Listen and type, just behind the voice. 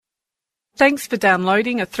Thanks for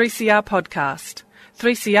downloading a 3CR podcast.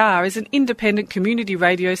 3CR is an independent community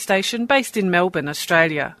radio station based in Melbourne,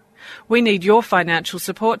 Australia. We need your financial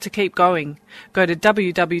support to keep going. Go to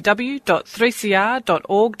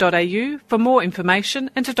www.3cr.org.au for more information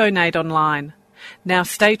and to donate online. Now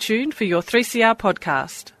stay tuned for your 3CR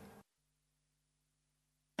podcast.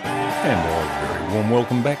 And a very warm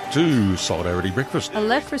welcome back to Solidarity Breakfast. A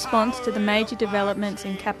left response to the major developments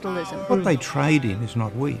in capitalism. What they trade in is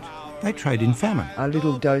not wheat. They trade in famine. A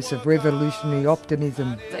little dose of revolutionary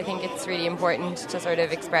optimism. I think it's really important to sort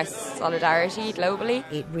of express solidarity globally.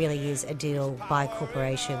 It really is a deal by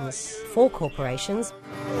corporations, for corporations.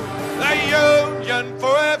 The union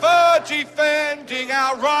forever defending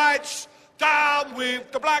our rights. Down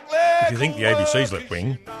with the black leg. If you think the ABC's left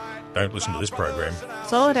wing, don't listen to this program.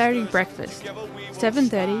 Solidarity Breakfast,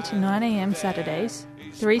 7:30 to 9am Saturdays,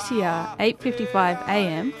 3CR 8:55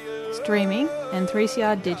 AM, streaming and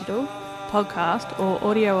 3CR digital, podcast or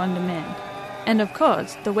audio on demand. And of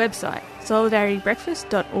course, the website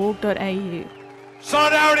solidaritybreakfast.org.au.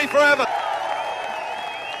 Solidarity forever.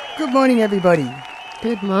 Good morning, everybody.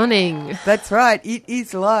 Good morning. That's right, it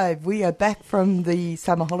is live. We are back from the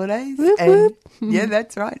summer holidays. Whoop, and whoop. Yeah,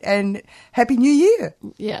 that's right. And Happy New Year.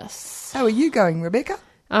 Yes. How are you going, Rebecca?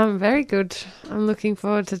 I'm very good. I'm looking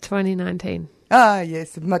forward to 2019. Ah,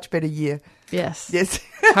 yes, a much better year. Yes. Yes.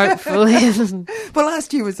 Hopefully. Well,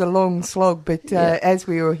 last year was a long slog, but as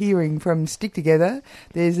we were hearing from Stick Together,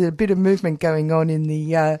 there's a bit of movement going on in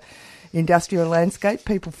the industrial landscape,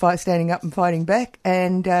 people standing up and fighting back,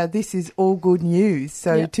 and this is all good news.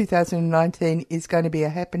 So 2019 is going to be a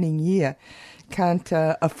happening year. Can't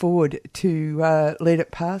afford to let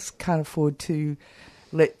it pass, can't afford to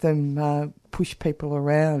let them push people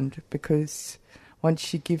around, because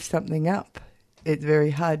once you give something up, it's very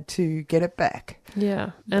hard to get it back.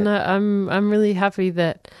 Yeah, and I'm really happy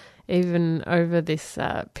that even over this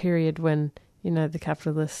period when, you know, the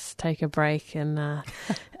capitalists take a break and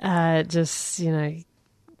just, you know,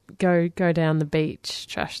 go down the beach,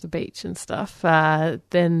 trash the beach and stuff,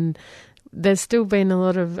 then there's still been a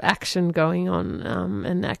lot of action going on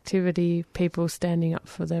and activity, people standing up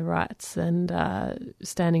for their rights and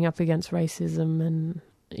standing up against racism. And,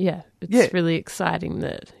 it's really exciting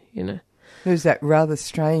that, you know. There was that rather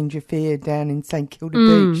strange affair down in St Kilda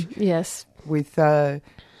Beach. Yes. With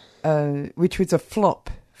which was a flop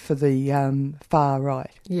for the far right.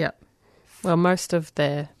 Yeah. Well, most of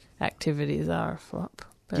their activities are a flop.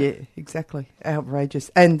 But. Yeah, exactly. Outrageous,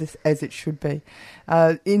 and as it should be.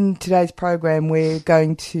 In today's program, we're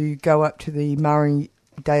going to go up to the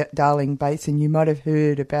Murray-Darling Basin. You might have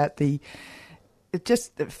heard about the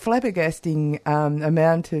just flabbergasting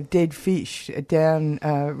amount of dead fish down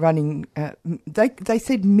running. They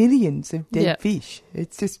said millions of dead fish.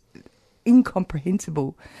 It's just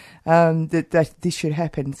incomprehensible that this should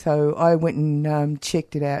happen. So I went and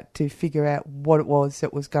checked it out to figure out what it was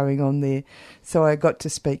that was going on there. So I got to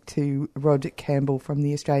speak to Rod Campbell from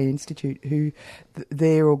the Australian Institute, who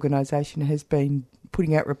their organisation has been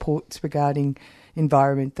putting out reports regarding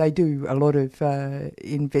environment. They do a lot of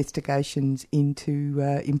investigations into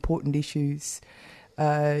important issues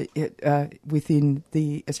within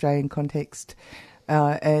the Australian context.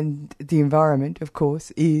 And the environment, of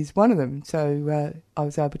course, is one of them. So I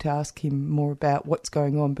was able to ask him more about what's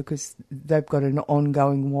going on, because they've got an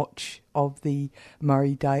ongoing watch of the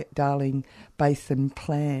Murray-Darling Basin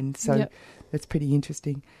plan. So that's pretty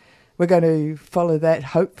interesting. We're going to follow that,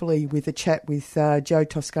 hopefully, with a chat with Joe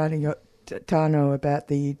Toscano about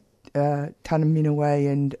the Tunaminaway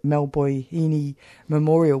and Malboy Heaney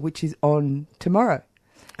Memorial, which is on tomorrow.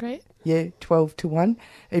 Great. Yeah, 12 to 1.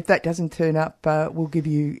 If that doesn't turn up, we'll give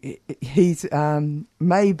you... He's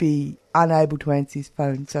may be unable to answer his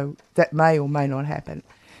phone, so that may or may not happen.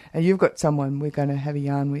 And you've got someone we're going to have a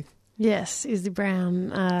yarn with. Yes, Izzy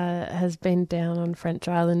Brown has been down on French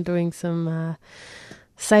Island doing some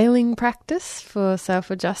sailing practice for Sail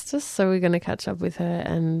for Justice, so we're going to catch up with her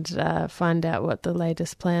and find out what the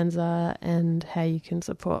latest plans are and how you can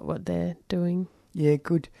support what they're doing. Yeah,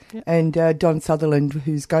 good. Yep. And Don Sutherland,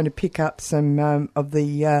 who's going to pick up some of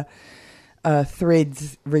the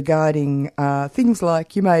threads regarding things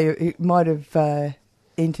like, it might have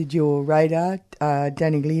entered your radar,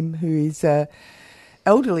 Danny Lim, who is an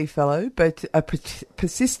elderly fellow but a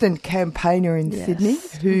persistent campaigner in Sydney,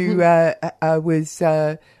 who was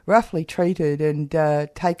roughly treated and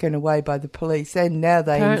taken away by the police, and now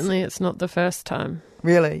apparently it's not the first time.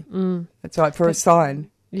 Really? That's right, for a sign.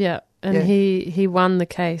 Yeah. And he won the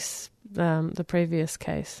case, the previous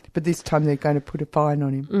case. But this time they're going to put a fine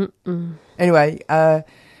on him. Anyway,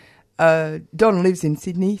 Don lives in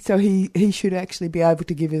Sydney, so he should actually be able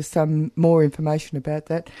to give us some more information about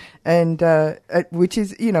that. And which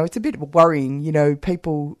is, it's a bit worrying,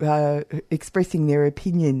 people expressing their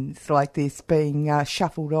opinions like this being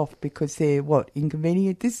shuffled off because they're,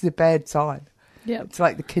 inconvenient. This is a bad sign. Yeah, it's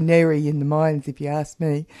like the canary in the mines, if you ask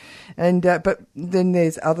me. And but then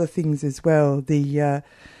there's other things as well. The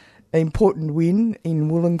important win in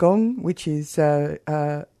Wollongong, which is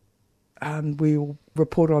we'll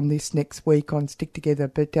report on this next week on Stick Together.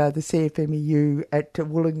 But the CFMEU at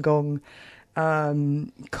Wollongong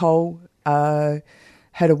Coal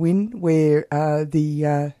had a win where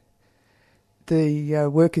the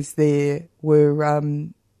workers there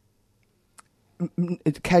were.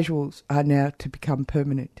 Casuals are now to become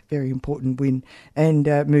permanent. Very important win. And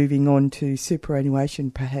moving on to superannuation,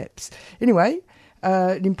 perhaps. Anyway,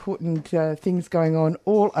 important things going on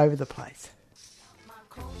all over the place.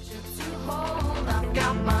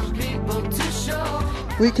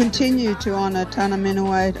 We continue to honour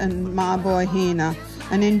Tunnerminnerwait and Marboy Hina,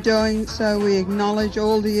 and in doing so we acknowledge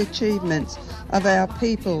all the achievements of our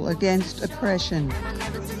people against oppression.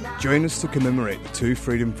 Join us to commemorate the two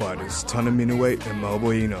freedom fighters, Tunnerminnerwait and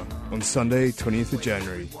Marboy Hina, on Sunday, 20th of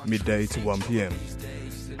January, midday to 1 p.m.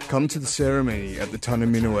 Come to the ceremony at the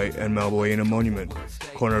Tunnerminnerwait and Marboy Hina Monument,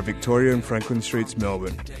 corner of Victoria and Franklin Streets,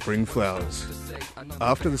 Melbourne. Bring flowers.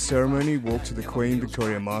 After the ceremony, walk to the Queen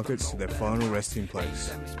Victoria Markets to their final resting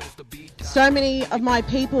place. So many of my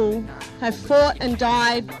people have fought and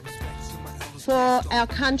died for our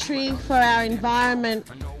country, for our environment,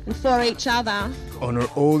 and for each other. Honour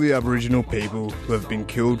all the Aboriginal people who have been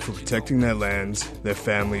killed for protecting their lands, their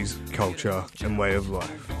families, culture and way of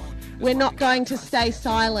life. We're not going to stay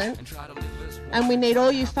silent, and we need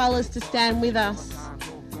all you fellas to stand with us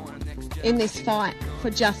in this fight for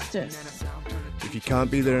justice. If you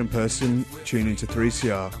can't be there in person, tune into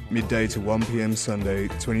 3CR, midday to 1 p.m. Sunday,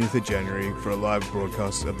 20th of January for a live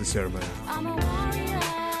broadcast of the ceremony.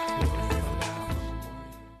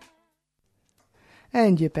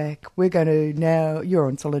 And you're back. We're going to now, you're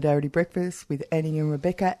on Solidarity Breakfast with Annie and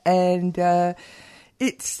Rebecca, and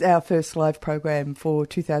it's our first live program for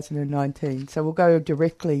 2019. So we'll go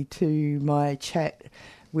directly to my chat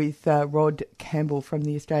with Rod Campbell from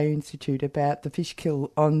the Australia Institute about the fish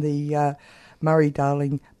kill on the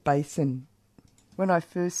Murray-Darling Basin. When I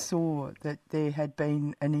first saw that there had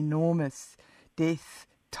been an enormous death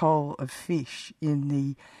toll of fish in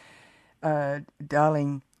the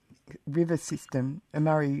Darling river system, a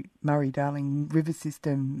Murray-Darling river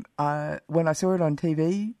system, when I saw it on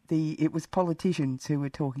TV, it was politicians who were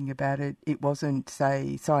talking about it. It wasn't,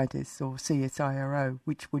 say, scientists or CSIRO,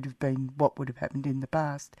 which would have been what would have happened in the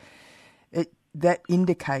past. That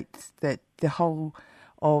indicates that the whole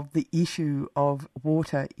of the issue of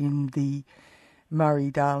water in the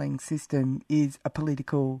Murray-Darling system is a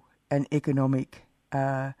political and economic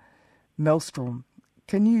maelstrom.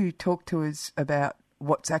 Can you talk to us about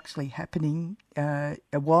what's actually happening,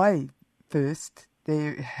 why first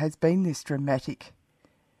there has been this dramatic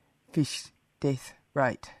fish death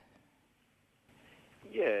rate?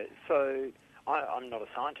 Yeah, so I'm not a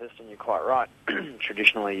scientist, and you're quite right.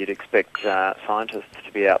 Traditionally, you'd expect scientists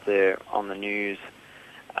to be out there on the news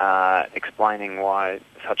explaining why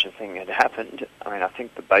such a thing had happened. I mean, I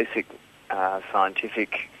think the basic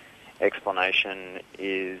scientific explanation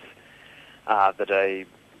is that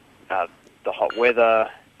the hot weather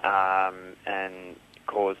and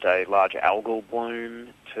caused a large algal bloom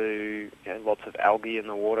to lots of algae in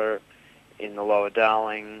the water in the lower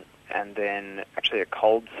Darling, and then actually a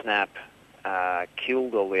cold snap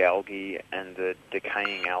killed all the algae, and the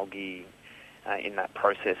decaying algae in that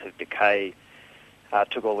process of decay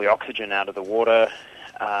took all the oxygen out of the water,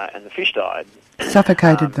 and the fish died.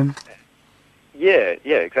 Suffocated them. Yeah,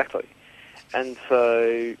 exactly. And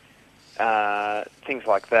so things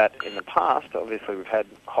like that in the past, obviously we've had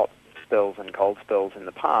hot spells and cold spells in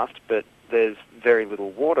the past, but there's very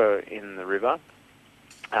little water in the river,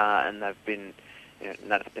 and that's been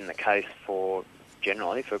the case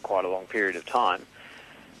generally for quite a long period of time.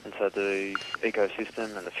 And so the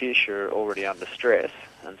ecosystem and the fish are already under stress,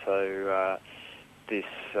 and so this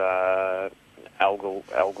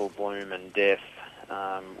algal bloom and death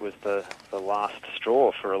was the last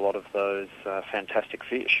straw for a lot of those fantastic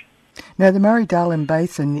fish. Now, the Murray-Darling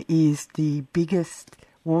Basin is the biggest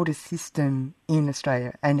water system in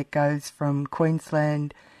Australia, and it goes from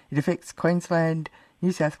Queensland. It affects Queensland,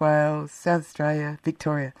 New South Wales, South Australia,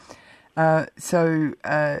 Victoria. And the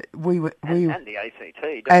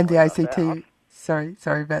ACT. And the ACT.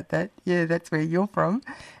 Sorry about that. Yeah, that's where you're from.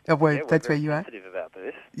 That's where you are. Sensitive about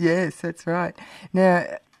this. Yes, that's right. Now,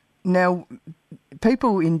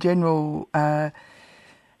 people in general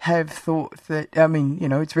have thought that,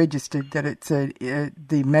 it's registered that it's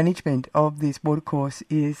the management of this watercourse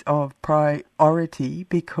is of priority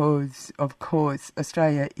because, of course,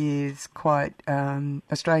 Australia is quite,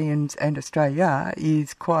 Australians and Australia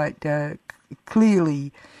is quite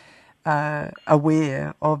clearly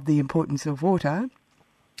aware of the importance of water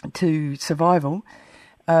to survival.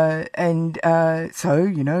 So,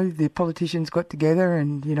 the politicians got together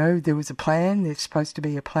and, there was a plan. There's supposed to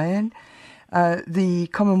be a plan. The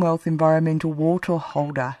Commonwealth Environmental Water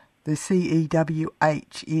Holder, the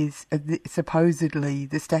CEWH, is supposedly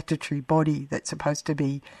the statutory body that's supposed to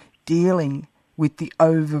be dealing with the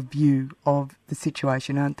overview of the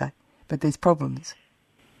situation, aren't they? But there's problems.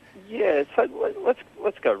 Yeah, so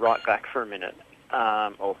let's go right back for a minute.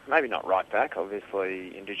 Or maybe not right back.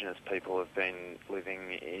 Obviously, Indigenous people have been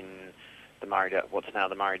living in what's now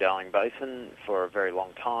the Murray-Darling Basin for a very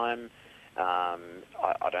long time.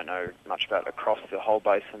 I don't know much about across the whole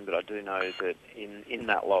basin, but I do know that in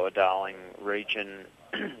that lower Darling region,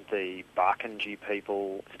 the Barkindji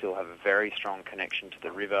people still have a very strong connection to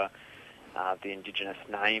the river. The Indigenous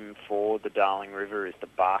name for the Darling River is the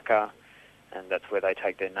Barker, and that's where they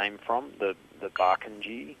take their name from, the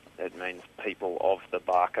Barkindji. It means people of the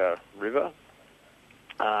Barker River.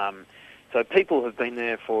 So people have been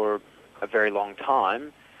there for a very long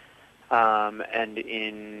time, and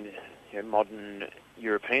in modern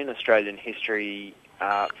European Australian history,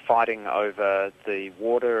 fighting over the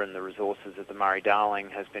water and the resources of the Murray-Darling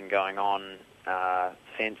has been going on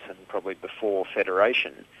since and probably before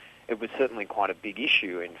Federation. It was certainly quite a big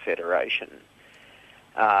issue in Federation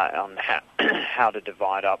on how to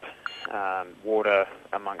divide up water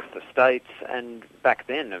amongst the states, and back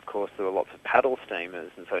then, of course, there were lots of paddle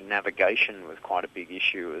steamers, and so navigation was quite a big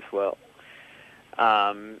issue as well.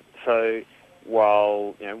 So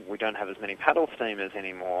while we don't have as many paddle steamers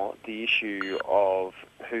anymore, the issue of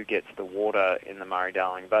who gets the water in the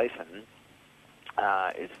Murray-Darling Basin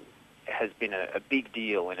has been a big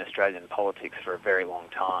deal in Australian politics for a very long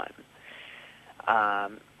time.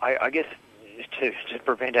 I guess to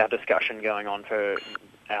prevent our discussion going on for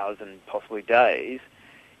hours and possibly days,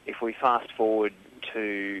 if we fast forward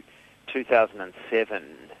to 2007,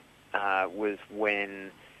 was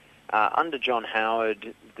when under John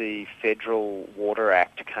Howard the Federal Water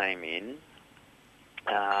Act came in,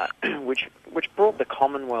 which brought the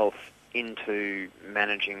Commonwealth into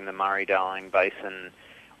managing the Murray-Darling Basin,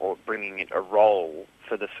 or bringing it a role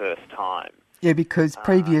for the first time. Yeah, because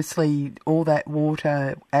previously all that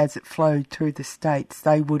water, as it flowed through the states,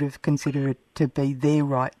 they would have considered it to be their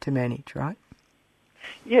right to manage, right?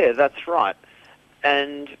 Yeah, that's right.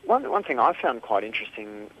 And one thing I found quite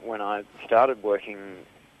interesting when I started working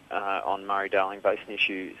on Murray-Darling Basin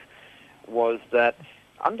issues was that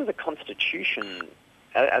under the Constitution,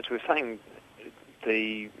 as we were saying,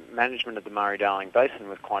 the management of the Murray-Darling Basin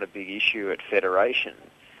was quite a big issue at Federation.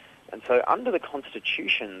 And so under the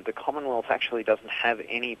Constitution, the Commonwealth actually doesn't have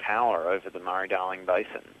any power over the Murray-Darling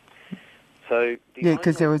Basin. So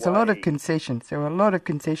because there was a lot of concessions. There were a lot of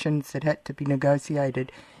concessions that had to be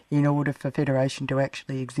negotiated in order for Federation to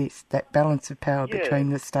actually exist, that balance of power between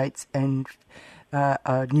the states and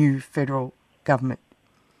a new federal government.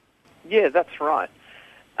 Yeah, that's right.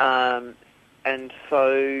 And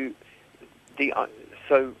so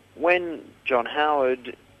when John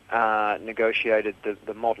Howard negotiated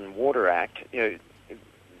the Modern Water Act,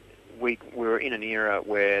 we were in an era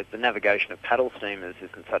where the navigation of paddle steamers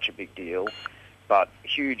isn't such a big deal, but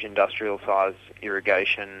huge industrial-sized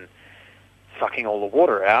irrigation sucking all the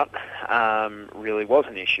water out really was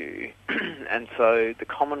an issue. And so the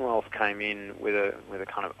Commonwealth came in with a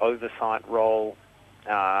kind of oversight role,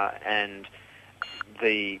 and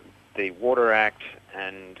the Water Act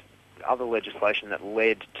and other legislation that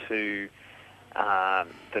led to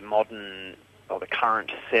the modern or the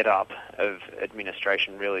current setup of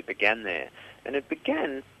administration really began there. And it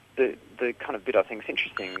began, the kind of bit I think is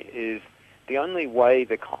interesting is the only way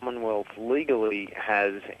the Commonwealth legally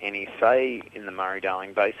has any say in the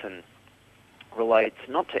Murray-Darling Basin relates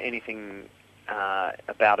not to anything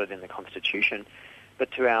about it in the Constitution, but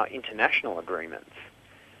to our international agreements.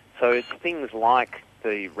 So it's things like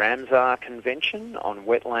the Ramsar Convention on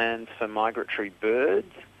Wetlands for Migratory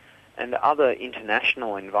Birds and other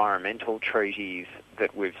international environmental treaties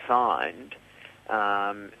that we've signed.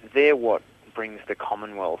 They're what brings the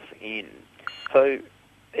Commonwealth in. So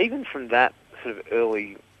even from that sort of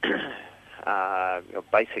early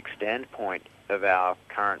basic standpoint of our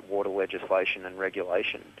current water legislation and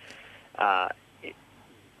regulation,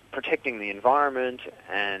 protecting the environment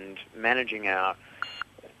and managing our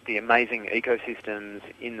the amazing ecosystems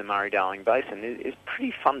in the Murray-Darling Basin is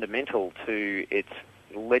pretty fundamental to its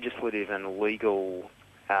legislative and legal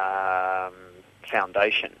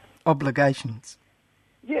foundation. Obligations.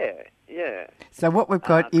 Yeah. So what we've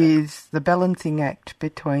got is the balancing act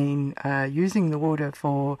between using the water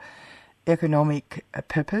for economic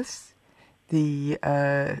purpose, the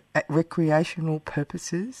recreational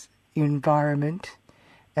purposes, environment,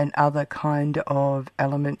 and other kind of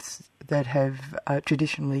elements that have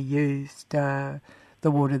traditionally used the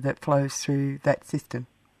water that flows through that system.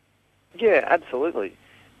 Yeah, absolutely.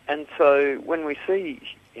 And so when we see,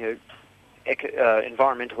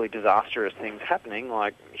 environmentally disastrous things happening,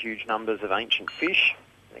 like huge numbers of ancient fish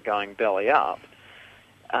going belly up,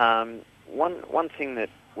 one thing that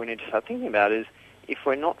we need to start thinking about is if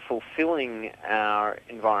we're not fulfilling our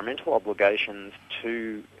environmental obligations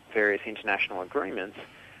to various international agreements,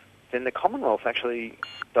 then the Commonwealth actually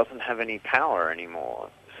doesn't have any power anymore.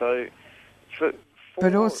 So,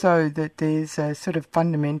 but also that there's a sort of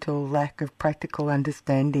fundamental lack of practical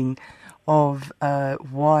understanding of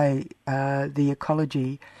why the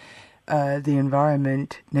ecology, the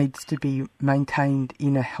environment, needs to be maintained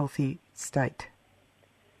in a healthy state.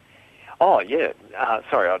 Oh, yeah.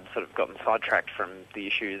 Sorry, I'd sort of gotten sidetracked from the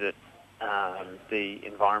issue that the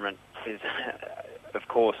environment is, of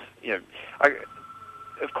course,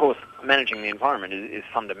 managing the environment is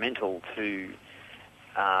fundamental to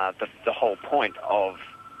the whole point of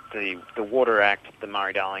the Water Act, the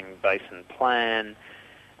Murray-Darling Basin Plan,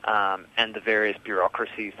 and the various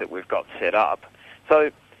bureaucracies that we've got set up.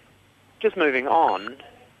 So, just moving on,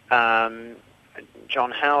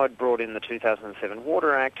 John Howard brought in the 2007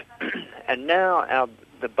 Water Act, and now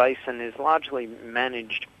the basin is largely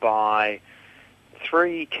managed by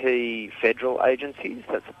three key federal agencies.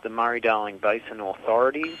 That's the Murray-Darling Basin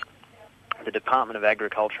Authority, the Department of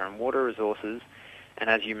Agriculture and Water Resources, and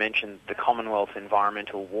as you mentioned, the Commonwealth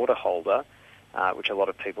Environmental Water Holder, which a lot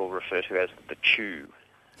of people refer to as the CHU.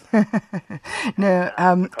 Now,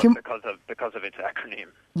 because of its acronym.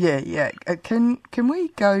 Yeah. Can we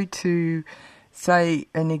go to, say,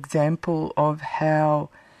 an example of how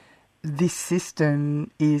this system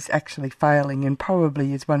is actually failing, and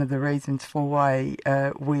probably is one of the reasons for why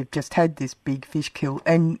we've just had this big fish kill?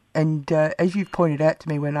 And as you pointed out to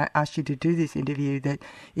me when I asked you to do this interview, that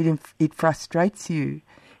it frustrates you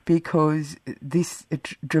because this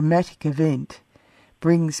dramatic event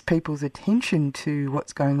brings people's attention to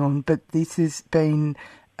what's going on, but this has been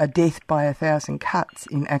a death by 1,000 cuts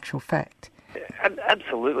in actual fact.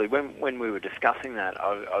 Absolutely. When we were discussing that,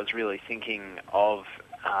 I was really thinking of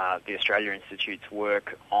the Australia Institute's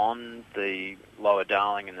work on the Lower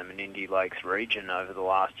Darling and the Menindee Lakes region over the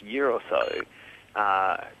last year or so.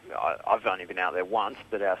 I've only been out there once,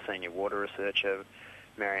 but our senior water researcher,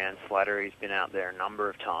 Marianne Slattery's been out there a number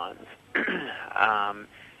of times.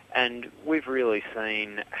 And we've really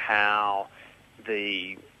seen how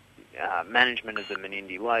the management of the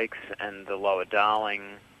Menindee Lakes and the Lower Darling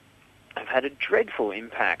have had a dreadful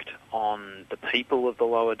impact on the people of the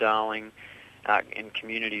Lower Darling. In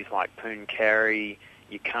communities like Pooncarie,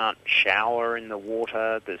 you can't shower in the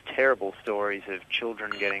water. There's terrible stories of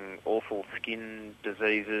children getting awful skin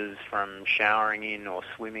diseases from showering in or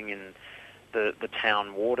swimming in the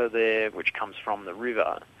town water there, which comes from the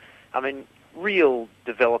river. I mean, real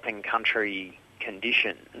developing country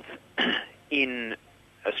conditions in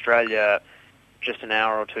Australia, just an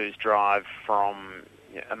hour or two's drive from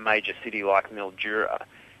a major city like Mildura.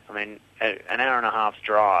 I mean, an hour and a half's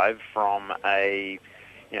drive from a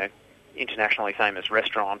internationally famous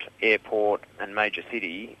restaurant, airport, and major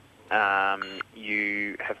city.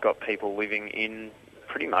 You have got people living in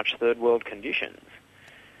pretty much third world conditions,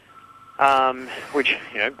 which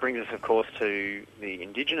brings us, of course, to the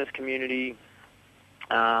Indigenous community,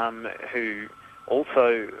 who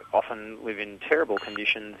also often live in terrible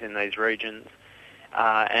conditions in these regions.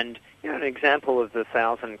 And an example of the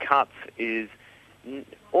 1,000 cuts is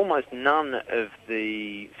almost none of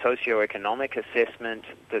the socio-economic assessment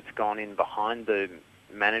that's gone in behind the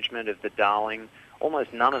management of the Darling,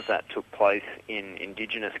 almost none of that took place in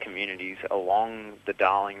Indigenous communities along the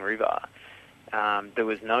Darling River. There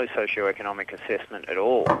was no socio-economic assessment at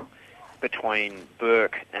all between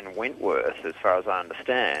Burke and Wentworth, as far as I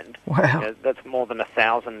understand. Wow. That's more than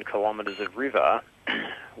 1,000 kilometres of river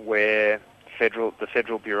where the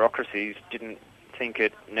federal bureaucracies didn't think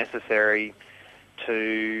it necessary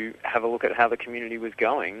to have a look at how the community was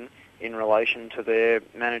going in relation to their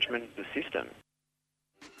management of the system.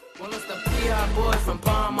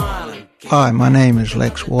 Hi, my name is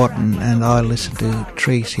Lex Wharton and I listen to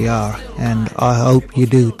 3CR and I hope you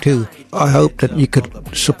do too. I hope that you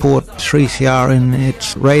could support 3CR in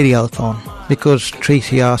its radiothon because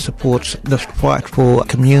 3CR supports the fight for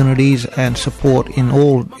communities and support in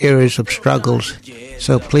all areas of struggles.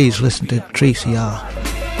 So please listen to 3CR.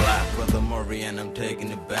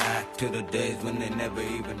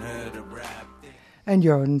 And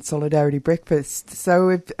you're on Solidarity Breakfast.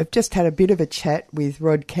 So I've just had a bit of a chat with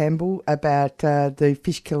Rod Campbell about the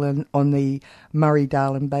fish kill on the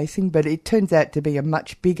Murray-Darling Basin, but it turns out to be a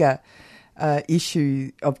much bigger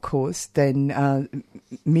issue, of course, than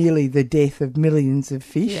merely the death of millions of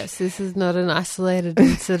fish. Yes, this is not an isolated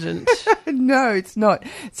incident. No, it's not.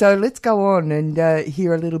 So let's go on and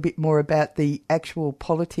hear a little bit more about the actual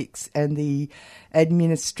politics and the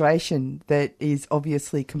administration that is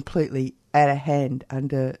obviously completely out of hand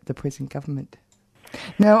under the present government.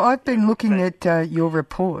 Now, I've been looking at your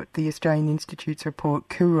report, the Australian Institute's report,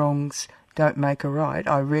 Coorong's Don't Make a Right.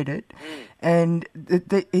 I read it, and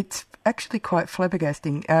it's actually quite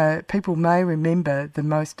flabbergasting. People may remember the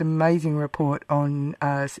most amazing report on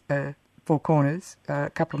Four Corners a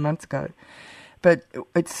couple of months ago, but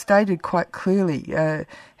it stated quite clearly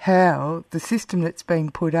how the system that's being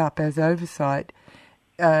put up as oversight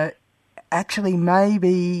actually may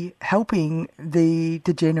be helping the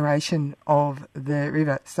degeneration of the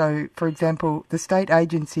river. So, for example, the state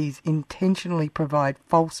agencies intentionally provide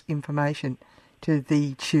false information to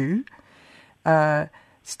the Chew.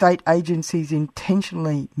 State agencies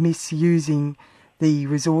intentionally misusing the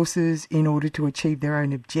resources in order to achieve their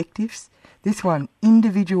own objectives. This one,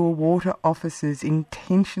 individual water officers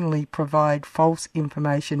intentionally provide false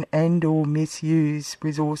information and or misuse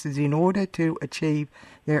resources in order to achieve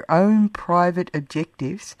their own private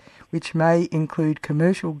objectives, which may include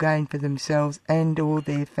commercial gain for themselves and or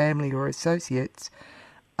their family or associates,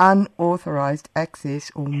 unauthorised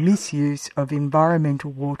access or misuse of environmental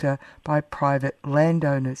water by private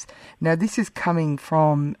landowners. Now, this is coming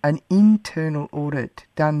from an internal audit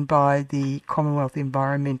done by the Commonwealth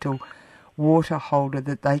Environmental Water Holder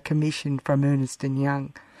that they commissioned from Ernst &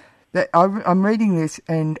 Young. I'm reading this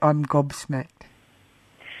and I'm gobsmacked.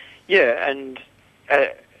 Yeah, and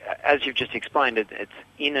as you've just explained, it's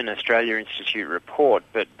in an Australia Institute report,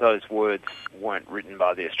 but those words weren't written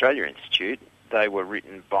by the Australia Institute. They were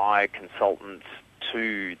written by consultants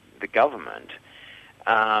to the government.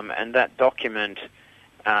 And that document,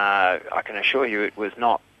 I can assure you, it was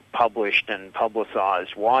not published and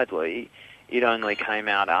publicised widely. It only came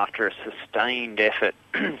out after a sustained effort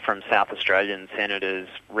from South Australian Senators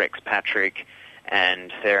Rex Patrick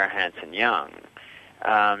and Sarah Hanson-Young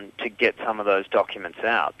to get some of those documents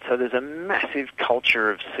out. So there's a massive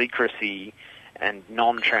culture of secrecy and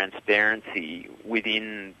non-transparency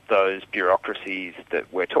within those bureaucracies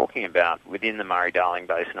that we're talking about, within the Murray-Darling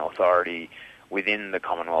Basin Authority, within the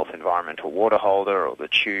Commonwealth Environmental Water Holder or the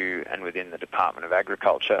Chew, and within the Department of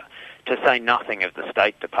Agriculture, to say nothing of the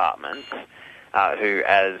state departments, who,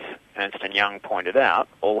 as Ernst & Young pointed out,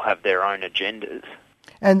 all have their own agendas.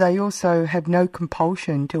 And they also have no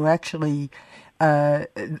compulsion to actually...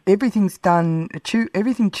 everything's done.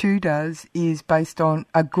 Everything Chew does is based on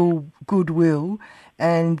a goodwill,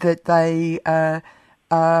 and that they are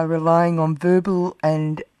relying on verbal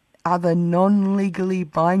and other non-legally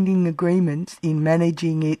binding agreements in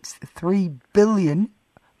managing its $3 billion.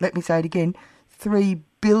 Let me say it again: $3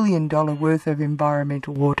 billion worth of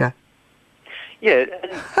environmental water. Yeah,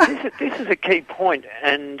 this is a key point,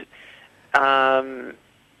 and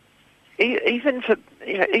even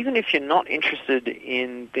if you're not interested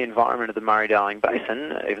in the environment of the Murray-Darling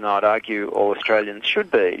Basin, even though I'd argue all Australians should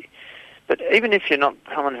be, but even if you're not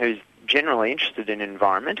someone who's generally interested in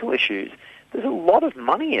environmental issues, there's a lot of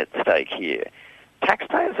money at stake here.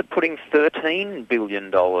 Taxpayers are putting $13 billion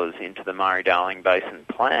into the Murray-Darling Basin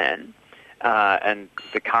plan, and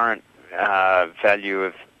the current value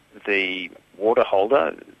of the water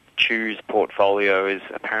holder, Chew's portfolio, is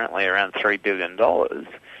apparently around $3 billion.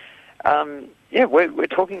 We're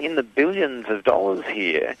talking in the billions of dollars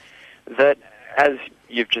here that, as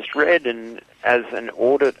you've just read, and as an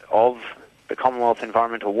audit of the Commonwealth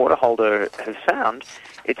Environmental Water Holder has found,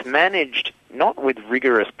 it's managed not with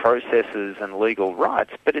rigorous processes and legal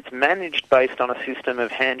rights, but it's managed based on a system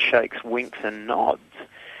of handshakes, winks and nods.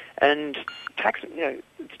 And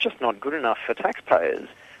it's just not good enough for taxpayers,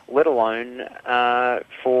 let alone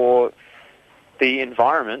for the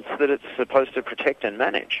environments that it's supposed to protect and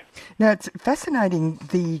manage. Now, it's fascinating.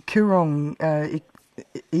 The Coorong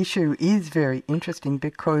issue is very interesting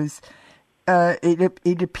because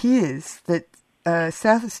it appears that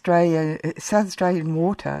South Australian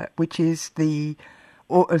Water, which is the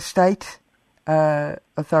state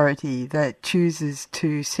authority that chooses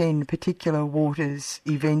to send particular waters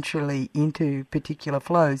eventually into particular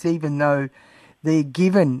flows, even though they're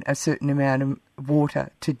given a certain amount of water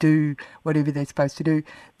to do whatever they're supposed to do.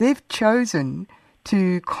 They've chosen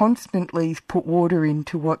to constantly put water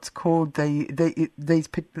into what's called these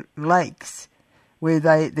lakes, where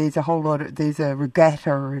there's a whole lot of, there's a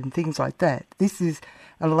regatta and things like that. This is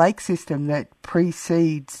a lake system that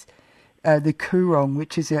precedes the Coorong,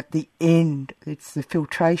 which is at the end. It's the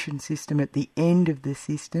filtration system at the end of the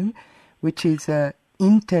system, which is a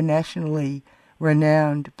internationally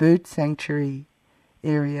renowned bird sanctuary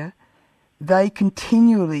area. They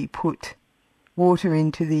continually put water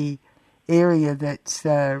into the area that's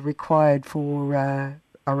required for a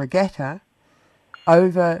regatta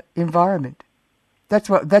over environment.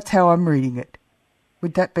 That's how I'm reading it.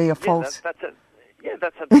 Would that be a false? That's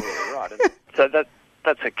absolutely right. And so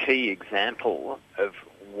that's a key example of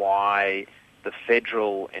why the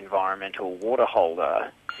federal environmental water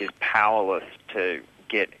holder is powerless to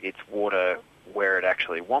get its water where it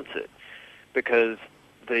actually wants it, because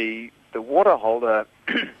the water holder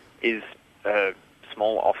is a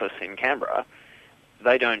small office in Canberra.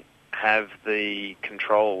 They don't have the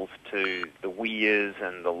controls to the weirs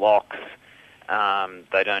and the locks.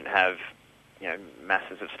 They don't have,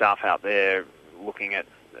 masses of staff out there looking at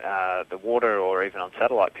the water, or even on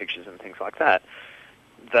satellite pictures and things like that.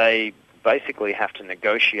 They basically have to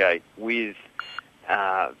negotiate with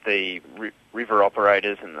the river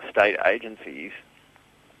operators and the state agencies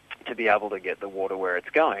to be able to get the water where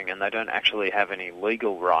it's going, and they don't actually have any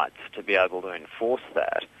legal rights to be able to enforce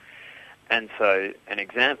that. And so an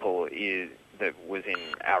example that was in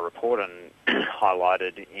our report and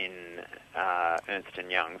highlighted in Ernst &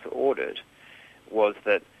 Young's audit was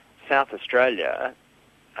that South Australia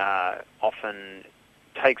South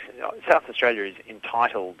Australia is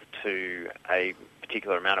entitled to a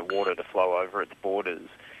particular amount of water to flow over its borders,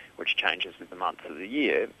 which changes with the months of the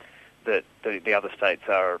year, that the other states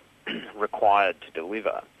are required to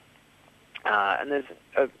deliver. And there's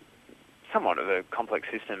somewhat of a complex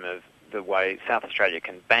system of the way South Australia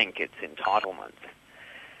can bank its entitlements.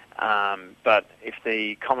 But if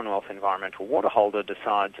the Commonwealth Environmental Water Holder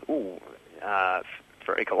decides, for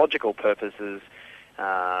ecological purposes,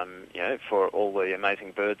 for all the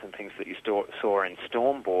amazing birds and things that you saw in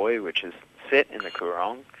Storm Boy, which is set in the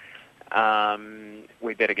Coorong,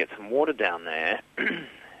 we better get some water down there.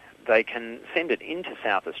 They can send it into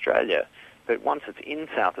South Australia, but once it's in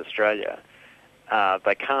South Australia,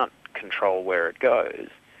 they can't control where it goes.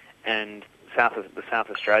 And the South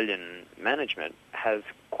Australian management has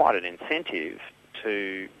quite an incentive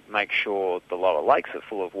to make sure the lower lakes are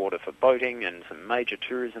full of water for boating and some major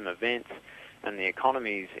tourism events, and the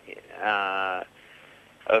economies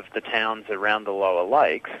of the towns around the lower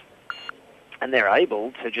lakes, and they're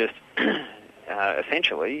able to just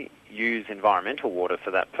essentially use environmental water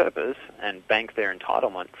for that purpose and bank their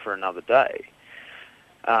entitlement for another day.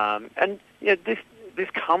 This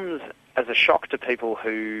comes as a shock to people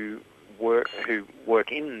who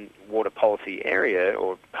work in water policy area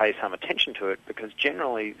or pay some attention to it, because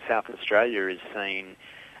generally South Australia is seen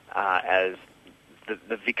as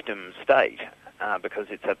the victim state because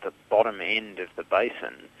it's at the bottom end of the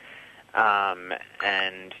basin.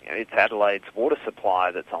 And it's Adelaide's water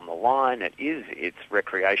supply that's on the line. It is its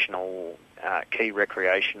key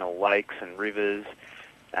recreational lakes and rivers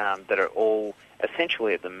that are all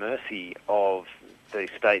essentially at the mercy of the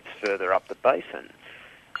states further up the basin.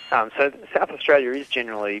 So South Australia is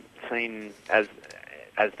generally seen as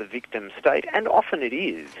the victim state, and often it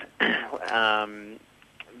is.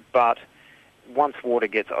 But once water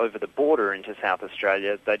gets over the border into South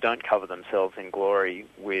Australia, they don't cover themselves in glory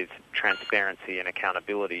with transparency and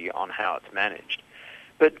accountability on how it's managed.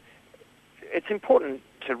 But it's important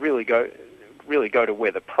to really go to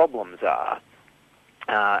where the problems are.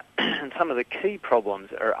 And some of the key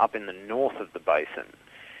problems are up in the north of the basin,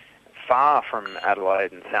 far from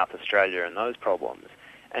Adelaide and South Australia and those problems,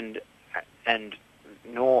 and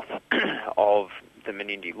north of the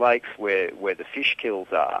Menindee Lakes, where the fish kills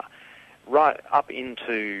are, right up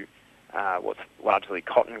into what's largely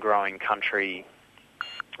cotton-growing country,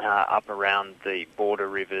 up around the border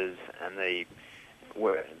rivers and the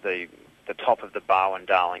top of the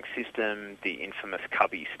Barwon-Darling system. The infamous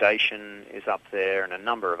Cubby Station is up there, and a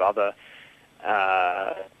number of other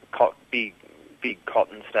big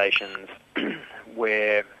cotton stations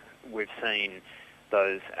where we've seen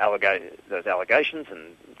those allegations,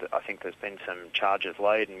 and I think there's been some charges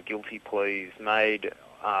laid and guilty pleas made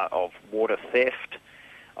of water theft,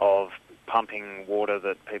 of pumping water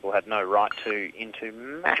that people had no right to into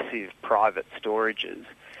massive private storages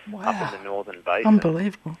up in the Northern Basin.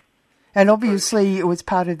 Unbelievable. And obviously it was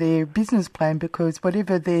part of their business plan, because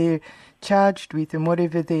whatever they're charged with and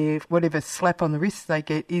whatever slap on the wrist they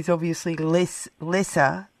get is obviously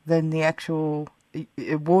lesser than the actual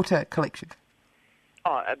water collection.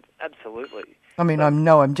 Oh, absolutely. I mean,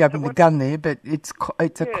 I'm jumping the gun there, but it's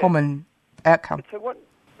a common outcome. So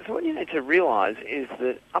what you need to realise is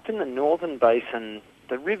that up in the Northern Basin,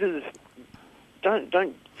 the rivers don't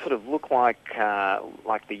sort of look like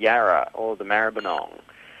the Yarra or the Maribyrnong.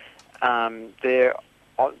 They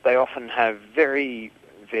often have very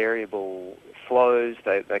variable flows.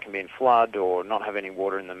 They can be in flood or not have any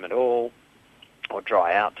water in them at all, or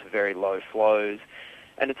dry out to very low flows.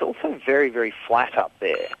 And it's also very, very flat up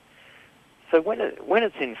there. So when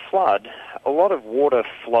it's in flood, a lot of water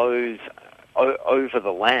flows over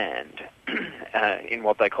the land in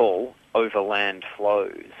what they call overland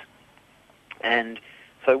flows. And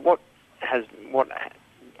so what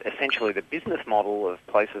essentially the business model of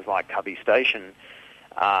places like Cubby Station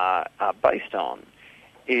are based on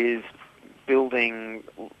is building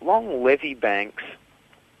long levee banks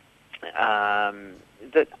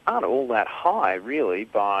that aren't all that high, really,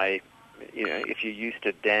 by, if you're used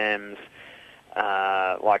to dams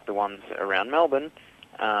like the ones around Melbourne,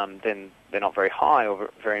 then they're not very high or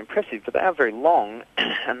very impressive, but they are very long,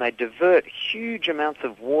 and they divert huge amounts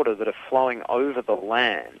of water that are flowing over the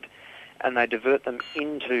land, and they divert them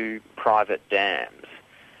into private dams,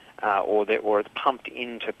 or it's pumped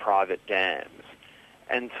into private dams.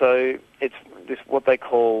 And so it's what they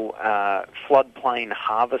call floodplain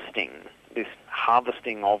harvesting, this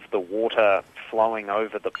harvesting of the water flowing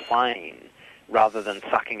over the plain rather than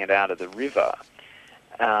sucking it out of the river,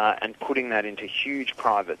 and putting that into huge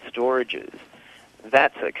private storages.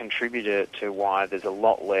 That's a contributor to why there's a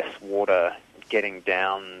lot less water getting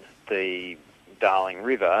down the Darling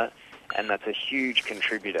River, and that's a huge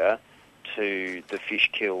contributor to the fish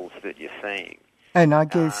kills that you're seeing. And I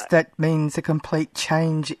guess that means a complete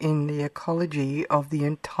change in the ecology of the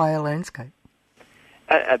entire landscape.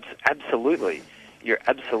 Absolutely. You're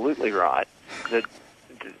absolutely right that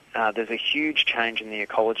there's a huge change in the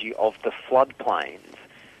ecology of the floodplains.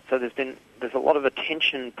 So there's a lot of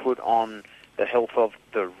attention put on the health of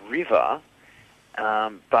the river,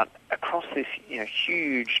 but across this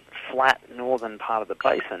huge flat northern part of the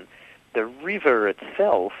basin, the river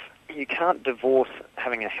itself, you can't divorce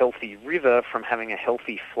having a healthy river from having a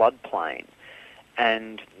healthy floodplain.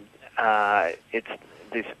 And it's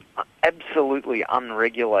this absolutely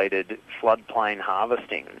unregulated floodplain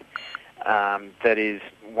harvesting that is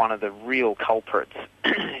one of the real culprits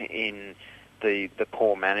in the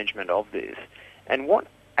poor management of this. And what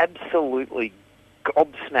absolutely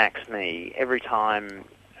gobsmacks me every time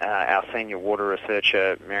our senior water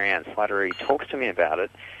researcher, Marianne Slattery, talks to me about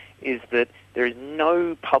it, is that there is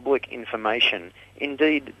no public information.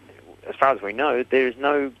 Indeed, as far as we know, there is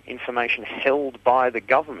no information held by the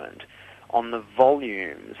government on the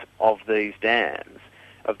volumes of these dams,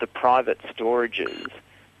 of the private storages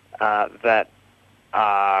that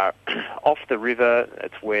are off the river.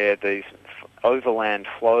 It's where these overland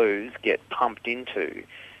flows get pumped into.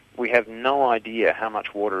 We have no idea how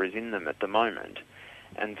much water is in them at the moment.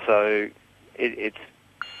 And so it's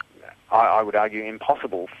I would argue,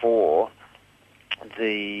 impossible for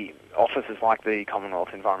the offices like the Commonwealth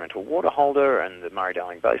Environmental Water Holder and the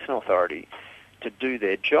Murray-Darling Basin Authority to do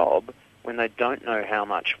their job when they don't know how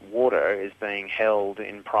much water is being held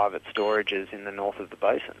in private storages in the north of the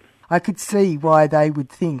basin. I could see why they would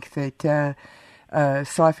think that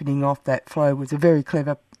siphoning off that flow was a very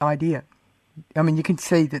clever idea. I mean, you can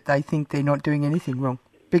see that they think they're not doing anything wrong,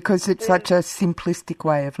 because it's such a simplistic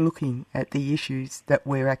way of looking at the issues that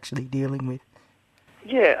we're actually dealing with.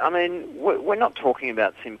 Yeah, I mean, we're not talking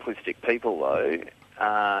about simplistic people, though.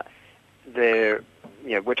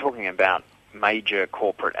 We're talking about major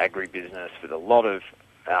corporate agribusiness with a lot of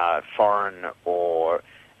foreign or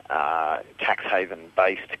tax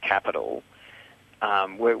haven-based capital.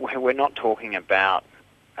 We're not talking about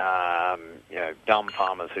dumb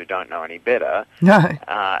farmers who don't know any better. No.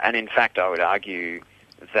 And in fact, I would argue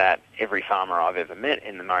that every farmer I've ever met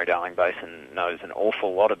in the Murray-Darling Basin knows an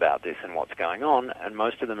awful lot about this and what's going on, and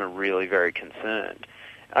most of them are really very concerned.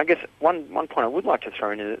 I guess one point I would like to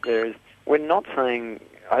throw in there is we're not saying,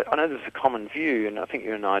 I know this is a common view, and I think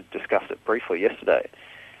you and I discussed it briefly yesterday.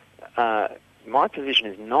 My position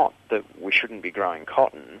is not that we shouldn't be growing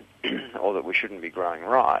cotton or that we shouldn't be growing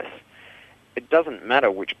rice. It doesn't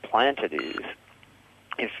matter which plant it is.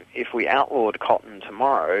 If we outlawed cotton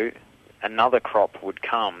tomorrow, another crop would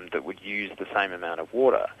come that would use the same amount of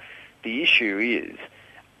water. The issue is,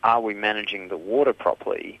 are we managing the water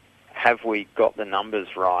properly? Have we got the numbers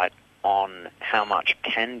right on how much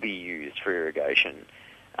can be used for irrigation,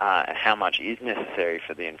 how much is necessary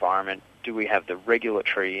for the environment? Do we have the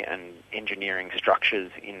regulatory and engineering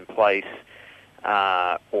structures in place,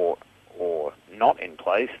 or not in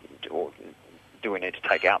place, or do we need to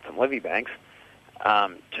take out some levee banks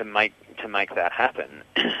to make that happen?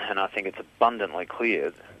 And I think it's abundantly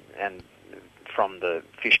clear, and from the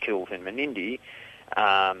fish kills in Menindee,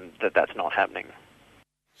 that that's not happening.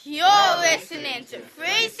 You're listening to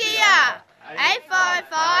 3CR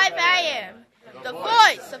 855 AM, the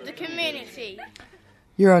voice of the community.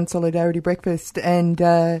 You're on Solidarity Breakfast, and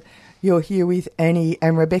you're here with Annie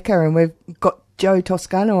and Rebecca, and we've got Joe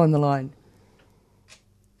Toscano on the line.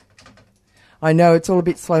 I know it's all a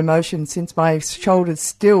bit slow motion since my shoulder's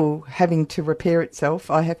still having to repair itself.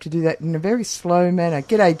 I have to do that in a very slow manner.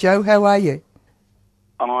 G'day, Joe. How are you?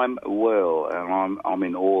 I'm well, and I'm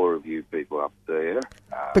in awe of you people up there.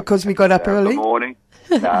 Because we got up early? Good morning.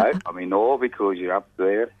 No, I'm in awe because you're up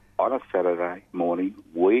there on a Saturday morning,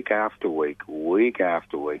 week after week,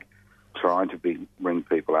 trying to bring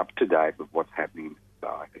people up to date with what's happening in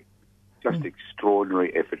society. Just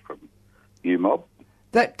extraordinary effort from you, mob.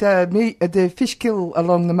 That the fish kill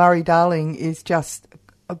along the Murray-Darling is just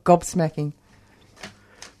gobsmacking.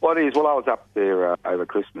 Well, it is. Well, I was up there over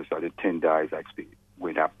Christmas. I did 10 days, actually.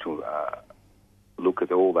 Went up to look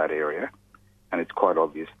at all that area, and it's quite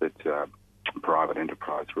obvious that private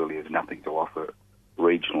enterprise really has nothing to offer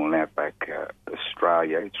regional and outback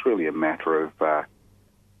Australia. It's really a matter of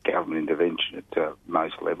government intervention at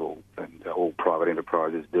most levels, and all private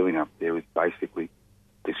enterprise is doing up there is basically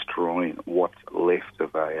destroying what's left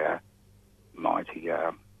of a mighty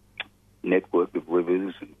network of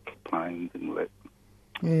rivers and plains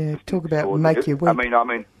and talk about make you weep. I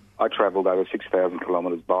mean, I travelled over 6,000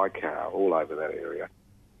 kilometres by car all over that area,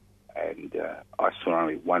 and I saw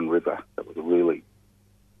only one river that was really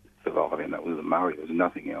surviving. That was the Murray. There was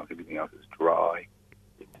nothing else. Everything else is dry.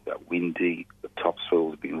 It's windy. The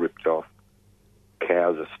topsoil's been ripped off.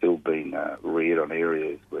 Cows are still being reared on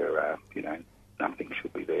areas where nothing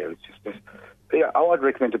should be there. It's just I would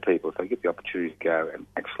recommend to people, if they get the opportunity to go and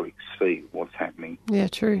actually see what's happening. Yeah,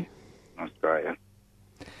 true. In Australia.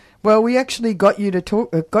 Well, we actually got you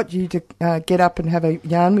to get up and have a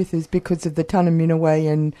yarn with us because of the Tunnerminnerwait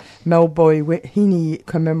and Malboy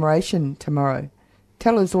commemoration tomorrow.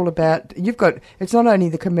 Tell us all about. It's not only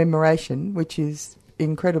the commemoration, which is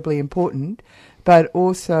incredibly important, but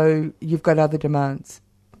also you've got other demands.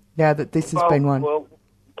 Now that this has been one. Well,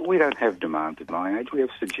 we don't have demands at my age. We have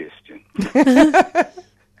suggestions.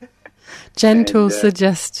 Gentle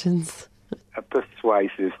suggestions. A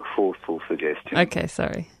persuasive, forceful suggestion. Okay,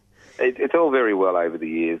 sorry. It's all very well over the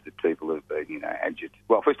years that people have been, agitated.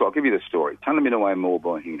 Well, first of all, I'll give you the story. Tunnerminnerwait,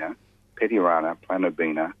 Malboy, Petirana,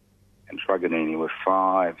 Planobina and Truganini were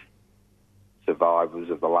 5 survivors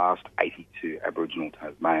of the last 82 Aboriginal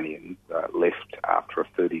Tasmanians left after a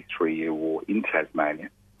 33-year war in Tasmania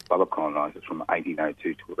by the colonisers from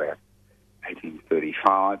 1802 to about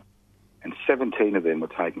 1835. And 17 of them were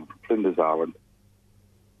taken from Flinders Island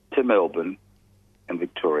to Melbourne and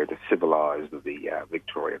Victoria to civilise the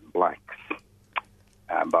Victorian blacks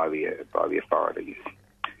by the authorities.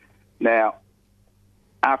 Now,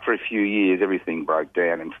 after a few years, everything broke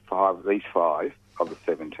down, and these 5 of the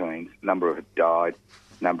 17, a number had died,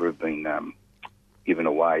 a number have been given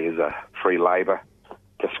away as a free labour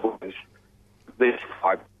to squatters. These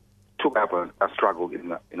 5 took up a struggle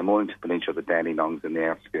in the Mornington Peninsula, the Dandenongs and the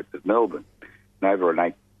outskirts of Melbourne. And over an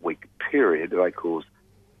 8-week period, they caused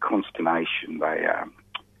consternation. They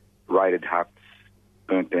raided huts,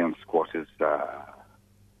 burnt down squatters'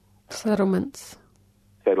 settlements.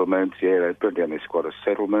 They burnt down their squatters'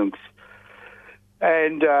 settlements.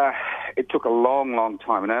 And it took a long, long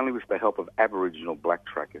time, and only with the help of Aboriginal black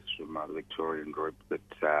trackers from the Victorian group that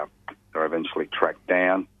they were eventually tracked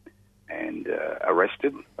down and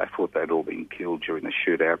arrested. They thought they'd all been killed during the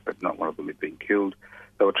shootout, but not one of them had been killed.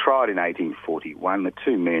 They were tried in 1841. The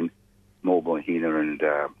 2 men, Malboy and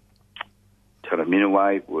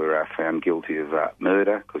Tunnerminnerwait, were found guilty of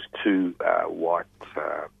murder because 2 white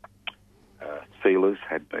sealers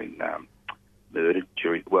had been murdered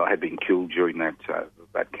had been killed during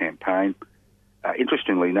that campaign.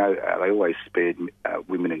 Interestingly, they always spared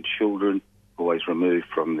women and children, always removed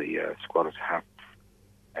from the squatters' huts,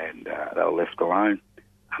 and they were left alone,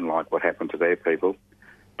 unlike what happened to their people.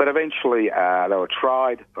 But eventually, they were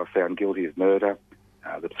tried, were found guilty of murder.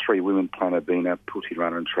 The 3 women, Planobina,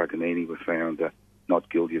 Petirana and Truganini, were found not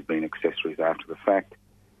guilty of being accessories after the fact,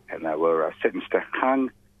 and they were sentenced to hung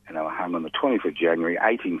and they were hung on the 20th of January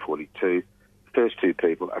 1842. The first two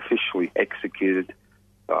people officially executed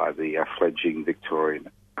by the fledgling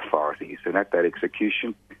Victorian authorities. And at that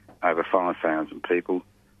execution, over 5,000 people,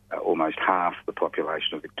 almost half the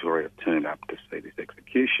population of Victoria, turned up to see this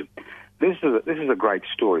execution. This is a great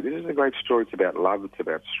story. This is a great story. It's about love. It's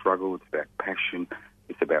about struggle. It's about passion.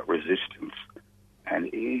 It's about resistance. And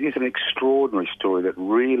it is an extraordinary story that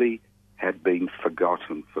really had been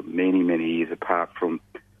forgotten for many, many years, apart from,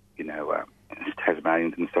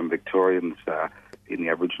 Tasmanians and some Victorians in the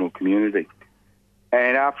Aboriginal community.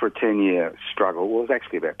 And after a 10-year struggle, well, it was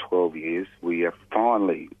actually about 12 years, we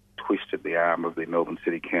finally twisted the arm of the Melbourne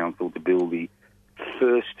City Council to build the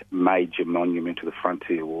first major monument to the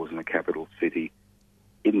frontier wars in the capital city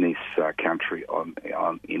in this country.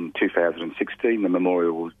 In 2016, the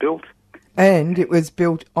memorial was built. And it was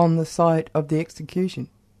built on the site of the execution.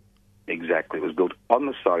 Exactly. It was built on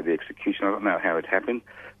the site of the execution. I don't know how it happened,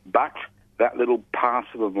 but that little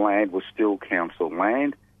parcel of land was still council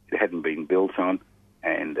land. It hadn't been built on,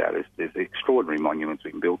 and there's extraordinary monuments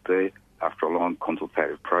being built there after a long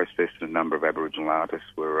consultative process. A number of Aboriginal artists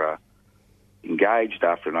were engaged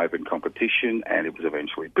after an open competition, and it was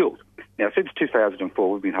eventually built. Now, since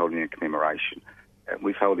 2004, we've been holding a commemoration. And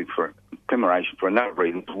we've held it for a commemoration for a number of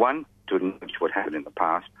reasons. One, to acknowledge what happened in the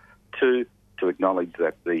past. Two, to acknowledge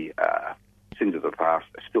that the sins of the past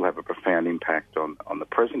still have a profound impact on the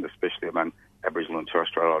present, especially among Aboriginal and Torres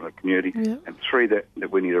Strait Islander community. Yeah. And three, that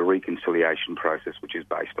we need a reconciliation process which is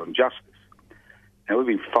based on justice. Now, we've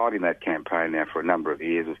been fighting that campaign now for a number of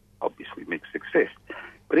years with obviously mixed success.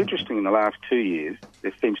 But interesting, in the last 2 years,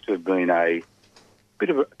 there seems to have been a bit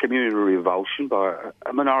of a community revulsion by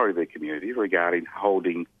a minority of the community regarding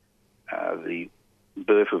holding the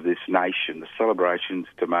birth of this nation, the celebrations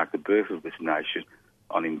to mark the birth of this nation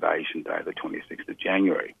on Invasion Day, the 26th of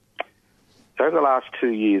January. So over the last 2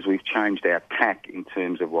 years, we've changed our tack in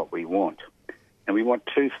terms of what we want. And we want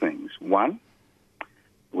two things. One,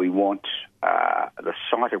 we want the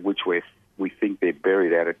site at which we think they're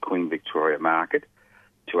buried out at Queen Victoria Market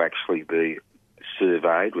to actually be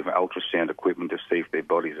surveyed with ultrasound equipment to see if their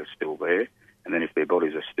bodies are still there. And then if their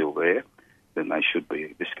bodies are still there, then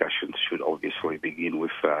discussions should obviously begin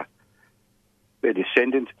with their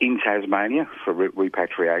descendants in Tasmania for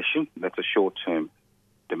repatriation. That's a short-term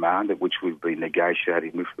demand at which we've been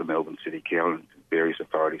negotiating with the Melbourne City Council and various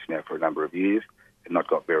authorities now for a number of years and not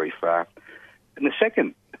got very far. And the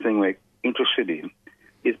second thing we're interested in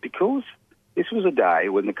is because this was a day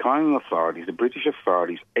when the colonial authorities, the British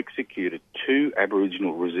authorities, executed 2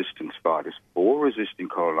 Aboriginal resistance fighters for resisting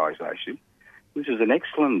colonisation. This is an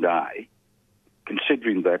excellent day,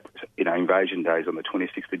 considering that, Invasion Day is on the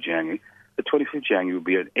 26th of January. The 25th of January would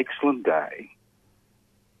be an excellent day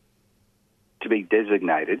to be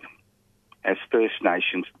designated as First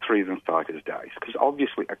Nations Freedom Fighters Days, because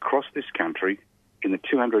obviously across this country, in the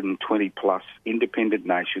 220-plus independent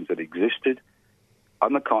nations that existed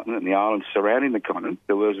on the continent and the islands surrounding the continent,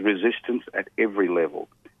 there was resistance at every level.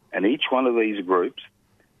 And each one of these groups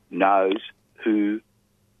knows who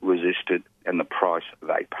resisted and the price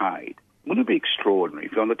they paid. Wouldn't it be extraordinary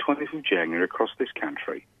if on the 20th of January across this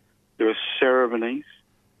country, there are ceremonies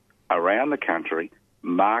around the country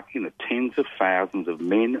marking the tens of thousands of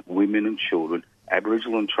men, women and children,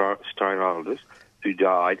 Aboriginal and Torres Strait Islanders, who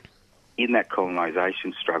died in that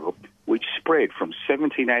colonisation struggle, which spread from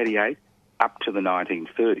 1788 up to the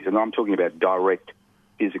 1930s. And I'm talking about direct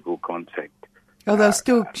physical contact. Oh, they were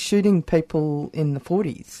still shooting people in the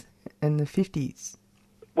 40s and the 50s.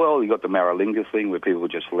 Well, you got the Maralinga thing where people were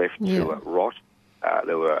just left to rot.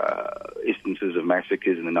 There were instances of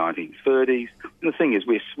massacres in the 1930s. And the thing is,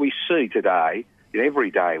 we see today,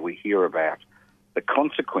 every day we hear about the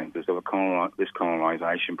consequences of this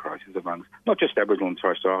colonisation process amongst not just Aboriginal and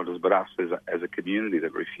Torres Strait Islanders, but us as a community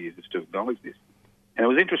that refuses to acknowledge this. And I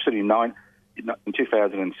was interested in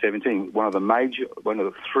 2017, one of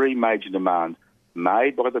the 3 major demands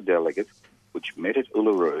made by the delegates, which met at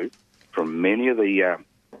Uluru, from many of the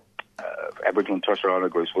Aboriginal and Torres Strait Islander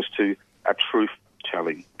groups, was to a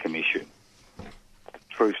truth-telling commission.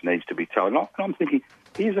 Truth needs to be told. And I'm thinking,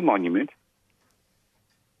 here's a monument.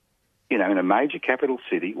 In a major capital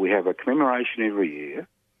city, we have a commemoration every year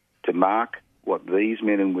to mark what these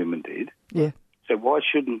men and women did. Yeah. So why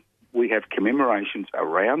shouldn't we have commemorations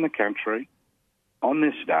around the country on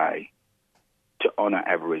this day to honour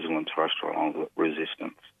Aboriginal and Torres Strait Islander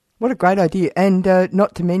resistance? What a great idea. And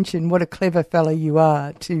not to mention what a clever fella you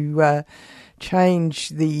are to change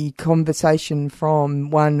the conversation from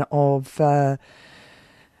one of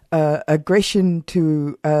aggression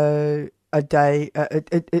to a day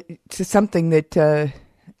to something that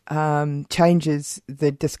changes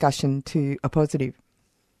the discussion to a positive?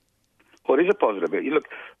 Well, it is a positive.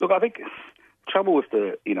 Look, I think trouble with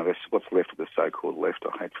what's left of the so-called left,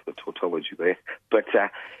 I hate for the tautology there, but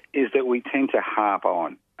is that we tend to harp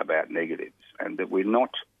on about negatives and that we're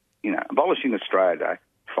not, abolishing Australia Day,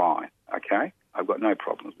 fine, okay? I've got no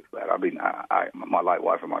problems with that. I've been, my late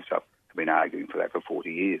wife and myself have been arguing for that for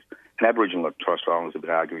 40 years. And Aboriginal and Torres Strait Islanders have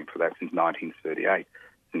been arguing for that since 1938,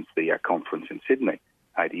 since the conference in Sydney,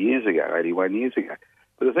 81 years ago.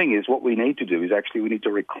 But the thing is, what we need to do is we need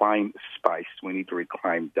to reclaim space. We need to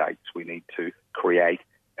reclaim dates. We need to create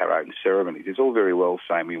our own ceremonies. It's all very well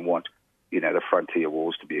saying we want, the frontier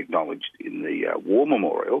wars to be acknowledged in the war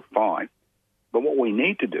memorial, fine. But what we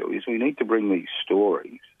need to do is we need to bring these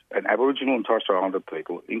stories, and Aboriginal and Torres Strait Islander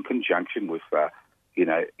people, in conjunction with,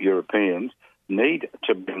 Europeans, need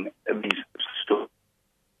to bring these stories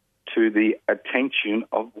to the attention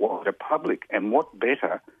of wider public. And what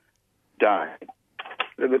better day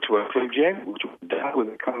than the 12th of January, which was a day when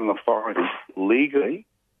the Commonwealth authorities legally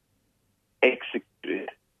executed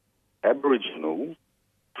Aboriginals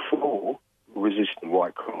for resisting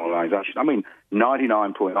white colonisation. I mean,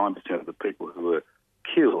 99.9% of the people who were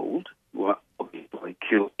killed were obviously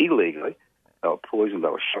killed illegally. They were poisoned, they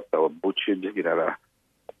were shot, they were butchered, they were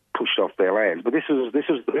pushed off their lands. But this was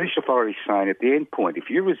the British authorities saying at the end point, if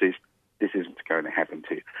you resist, this is what's going to happen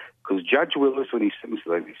to you. Because Judge Willis, when he sentenced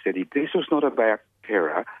them, he said this was not about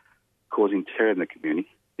terror, causing terror in the community.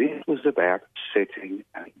 This was about setting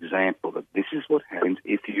an example that this is what happens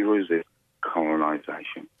if you resist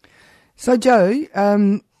colonisation. So, Joe,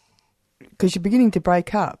 because you're beginning to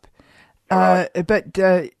break up, but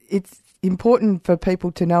it's important for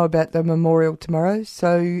people to know about the memorial tomorrow,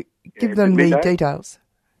 so give them the details.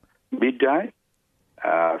 Midday,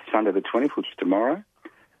 Sunday the 20th, which is tomorrow.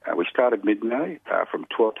 We start at midday from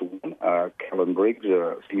 12 to 1. Callan Briggs,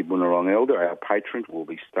 Singing Boonwurrung Elder, our patron, will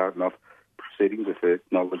be starting off proceedings with the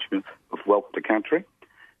acknowledgement of Welcome to Country.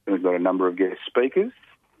 Then we've got a number of guest speakers.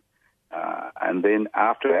 And then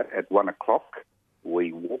after that, at 1 o'clock,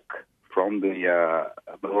 we walk from the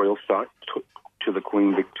memorial site to the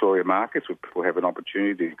Queen Victoria Markets, where people have an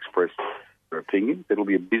opportunity to express their opinions. It'll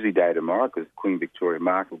be a busy day tomorrow because Queen Victoria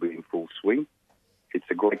Market will be in full swing. It's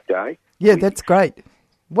a great day. Yeah, that's great.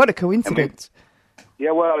 What a coincidence.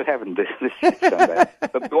 Yeah, well, it happened this Sunday.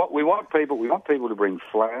 But we want people to bring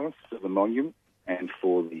flowers to the monument and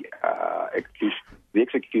for the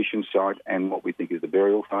execution site and what we think is the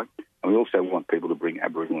burial site. And we also want people to bring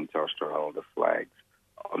Aboriginal and Torres Strait Islander flags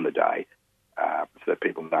on the day so that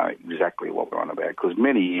people know exactly what we're on about. Because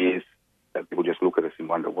many years people just look at us and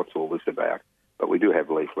wonder, what's all this about? But we do have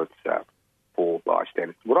leaflets for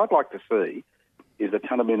bystanders. What I'd like to see is the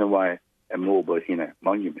Tunaminaway and Moorbohina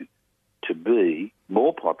monument to be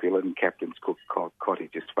more popular than Captain's Cook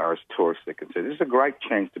Cottage as far as tourists are concerned. This is a great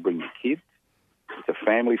chance to bring your kids. It's a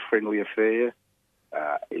family-friendly affair.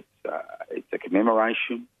 It's a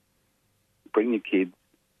commemoration. Bring your kids,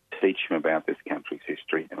 teach them about this country's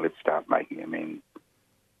history, and let's start making amends.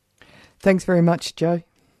 Thanks very much, Joe.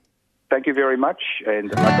 Thank you very much. And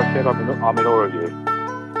like I said, I'm in awe of you.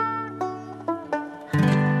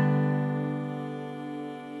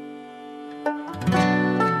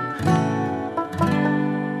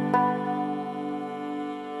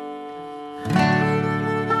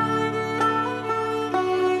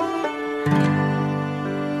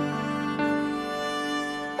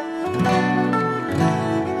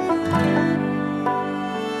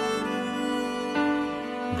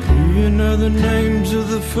 The names of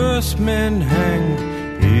the first men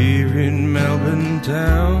hanged here in Melbourne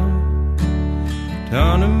town.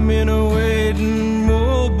 Tunaminaway and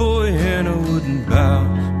Moorbohina wouldn't bow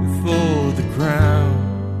before the crown.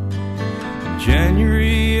 In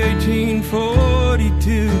January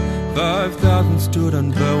 1842, 5,000 stood on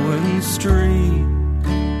Bowen Street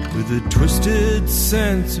with a twisted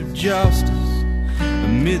sense of justice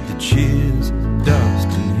amid the cheers, dust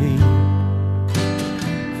and heat.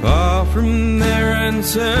 Far from their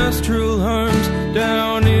ancestral homes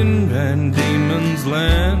down in Van Diemen's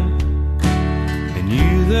land, they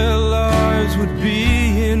knew their lives would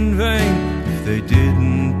be in vain if they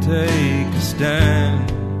didn't take a stand.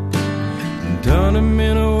 And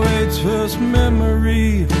Tunaminaway's first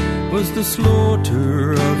memory was the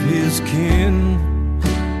slaughter of his kin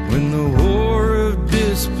when the war of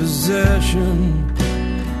dispossession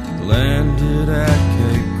landed at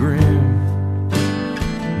Cape Grim.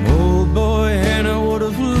 Moorbohina would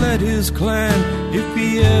have led his clan if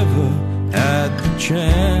he ever had the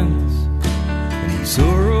chance. And he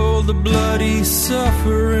saw all the bloody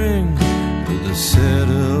suffering of the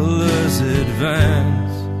settlers'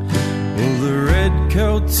 advance. Well, the red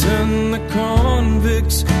redcoats and the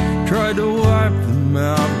convicts tried to wipe them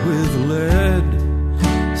out with lead.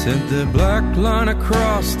 Sent their black line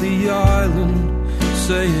across the island,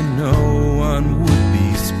 saying no one would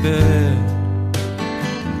be spared.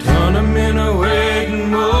 Turn them in a waiting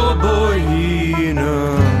Mobohina.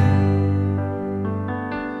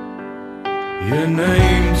 Your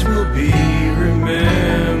names will be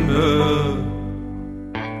remembered.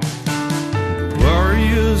 The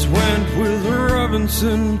warriors went with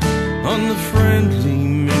Robinson on the friendly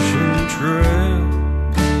mission trail,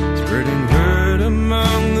 spreading hurt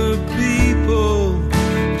among the people.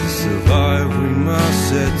 To survive we must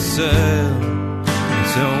set sail. And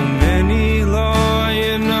so many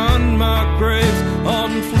lying unmarked graves on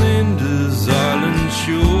Flinders Island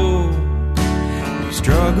shore. We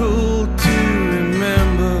struggled to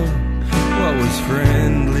remember what was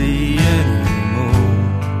friendly anymore.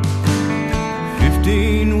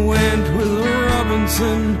 15 went with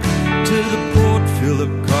Robinson to the Port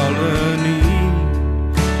Phillip colony,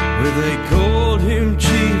 where they called him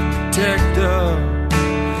Chief Protector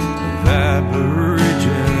of Aborigine.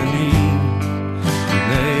 And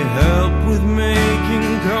they helped with making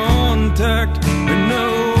contact when no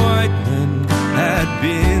white men had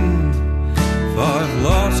been. 5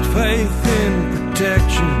 lost faith in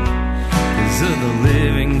protection because of the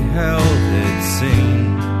living hell they'd seen.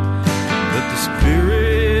 But the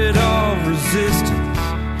spirit of resistance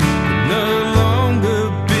could no longer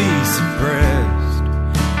be suppressed.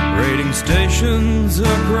 Raiding stations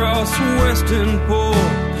across Western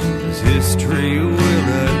Port, as history will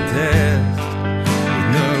attest, with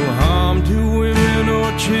no harm to women or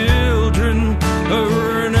children over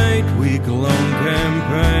an 8-week-long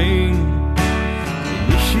campaign.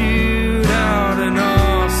 We shoot out an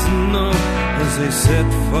arsenal as they set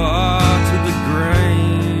fire to the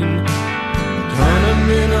grain. Turn them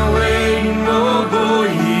in a waiting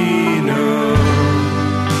Mobohina.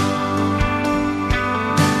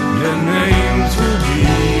 Your names will be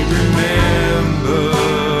remembered.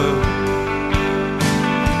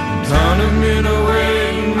 Turn them in a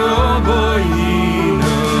waiting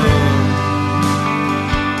Mobohina.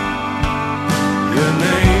 Your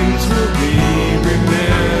names will be remembered.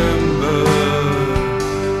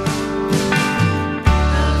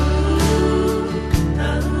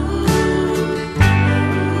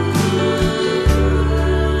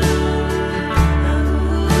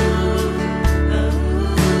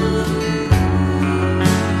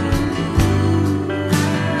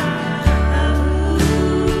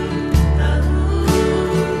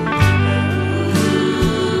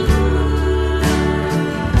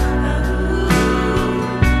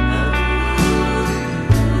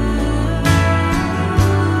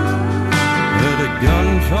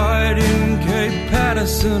 Gunfight in Cape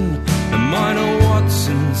Patterson, and Minor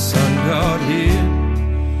Watson's son got hit.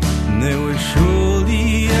 And they were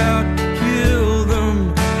surely out to kill them,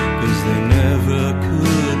 'cause they never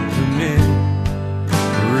could commit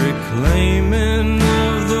reclaiming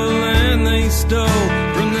of the land they stole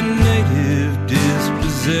from the native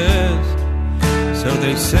dispossessed. So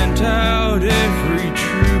they sent out every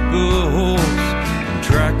trooper horse and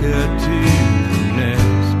tracker to the nest.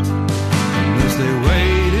 As they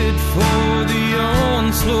waited for the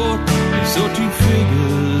onslaught, they saw 2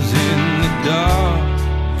 figures in the dark.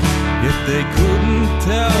 Yet they couldn't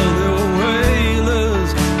tell they were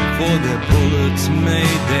whalers, for their bullets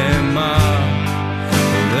made their mark.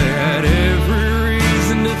 Well, they had every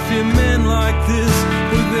reason to fear men like this,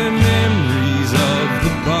 with their memories of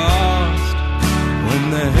the past, when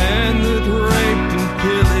the hand that raped and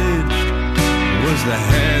pillaged was the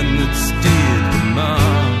hand that steered the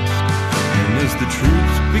mast. As the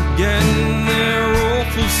troops began their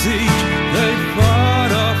awful siege, they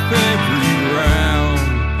fought off every round.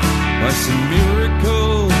 By some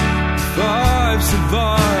miracle, 5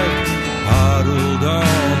 survived, huddled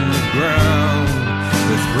on the ground.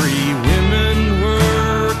 The 3 women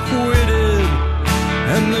were acquitted,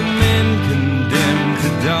 and the men condemned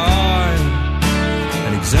to die.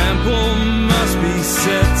 An example must be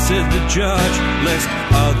set, said the judge, lest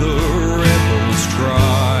other rebels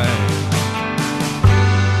try.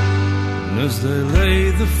 As they lay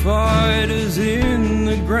the fighters in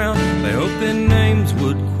the ground, they hoped their names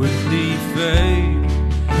would quickly fade,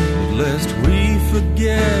 but lest we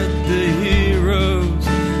forget the heroes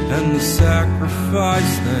and the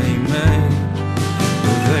sacrifice they made.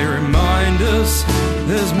 But they remind us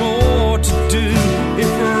there's more to do if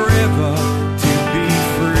we're ever to be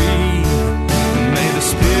free. And may the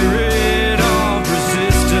spirit of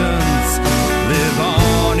resistance live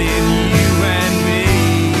on in you and me.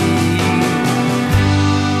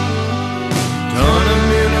 Turn them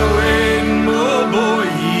in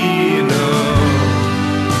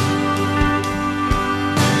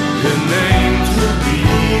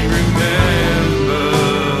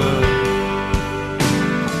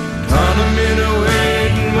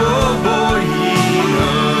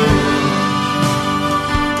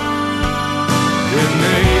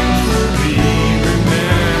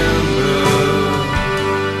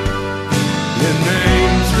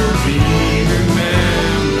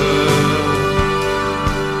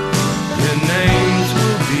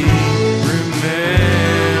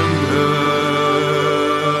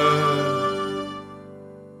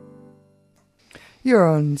You're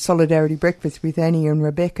on Solidarity Breakfast with Annie and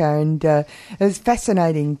Rebecca, and it's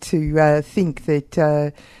fascinating to think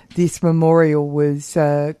that this memorial was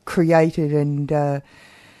created and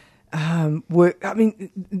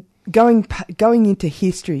going into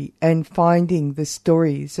history and finding the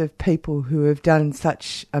stories of people who have done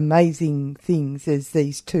such amazing things as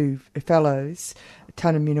these two fellows,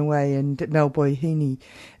 Tana Minaway and Malboy Heaney.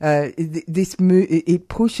 It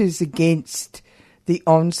pushes against the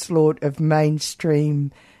onslaught of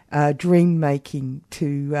mainstream dream making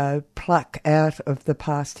to pluck out of the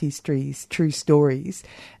past histories true stories.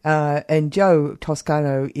 And Joe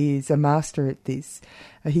Toscano is a master at this.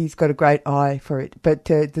 He's got a great eye for it. But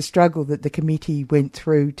the struggle that the committee went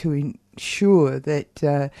through to ensure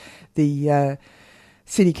that the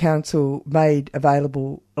City Council made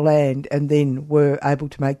available land and then were able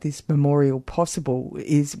to make this memorial possible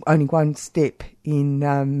is only one step in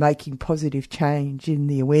making positive change in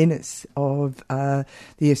the awareness of the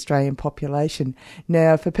Australian population.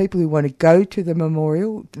 Now, for people who want to go to the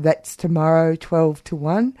memorial, that's tomorrow 12 to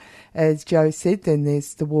 1, as Joe said. Then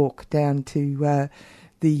there's the walk down to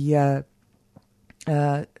the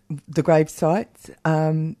grave sites.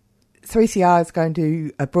 3CR is going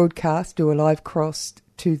to do a live cross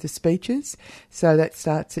to the speeches, so that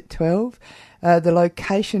starts at 12. The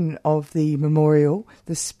location of the memorial,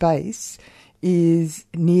 the space, is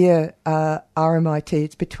near RMIT.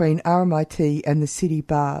 It's between RMIT and the city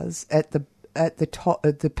bars at the top,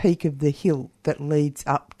 at the peak of the hill that leads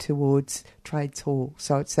up towards Trades Hall.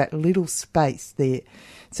 So it's that little space there.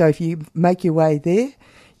 So if you make your way there,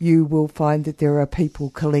 you will find that there are people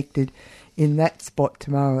collected in that spot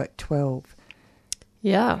tomorrow at 12.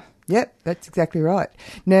 Yeah. Yep, that's exactly right.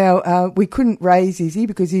 Now, we couldn't raise Izzy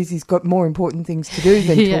because Izzy's got more important things to do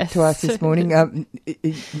than talk to us this morning.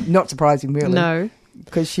 Not surprising, really. No.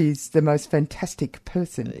 Because she's the most fantastic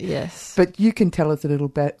person. Yes. But you can tell us a little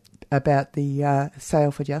bit about the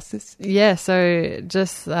Sail for Justice. Yeah, so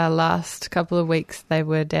just last couple of weeks they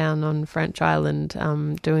were down on French Island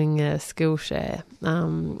doing a skill share.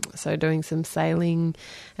 So doing some sailing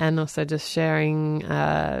and also just sharing,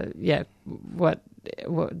 what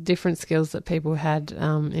different skills that people had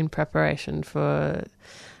in preparation for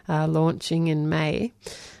launching in May.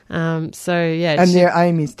 And their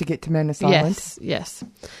aim is to get to Manus Island. Yes.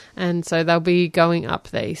 And so they'll be going up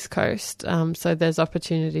the East Coast. So there's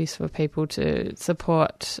opportunities for people to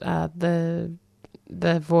support the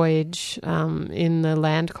voyage in the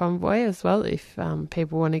land convoy as well. If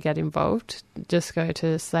people want to get involved, just go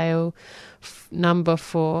to sail number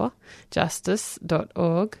 4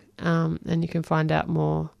 justice.org and you can find out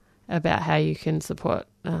more about how you can support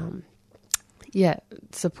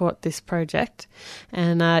this project.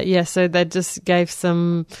 And so they just gave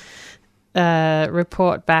some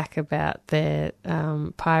report back about their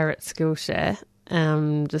pirate Skillshare,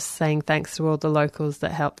 just saying thanks to all the locals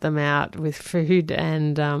that helped them out with food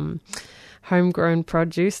and homegrown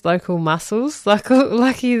produce, local mussels,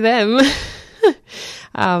 lucky them.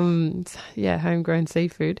 Homegrown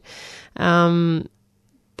seafood.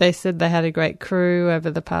 They said they had a great crew over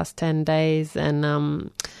the past 10 days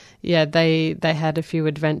and they had a few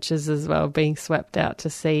adventures as well, being swept out to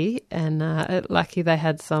sea. And lucky they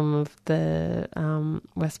had some of the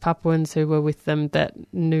West Papuans who were with them that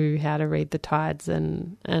knew how to read the tides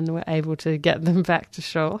and were able to get them back to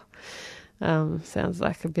shore. Sounds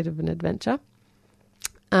like a bit of an adventure.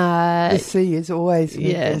 The sea is always an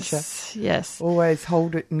adventure. Yes. Always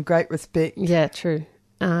hold it in great respect. Yeah, true.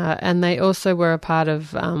 And they also were a part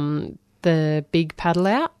of the big paddle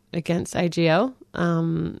out against AGL.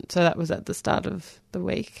 So that was at the start of the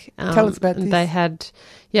week. Tell us about this.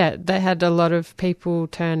 They had a lot of people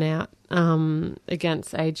turn out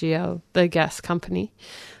against AGL, the gas company,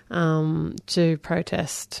 to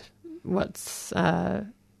protest what's...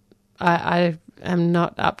 I am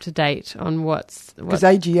not up to date on because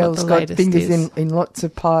AGL's got fingers in lots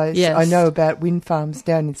of pies. Yes. I know about wind farms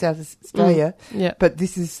down in South Australia, but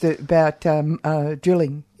this is about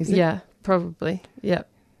drilling, is it? Yeah, probably. Yep.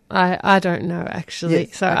 I don't know, actually,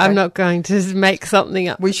 I'm not going to make something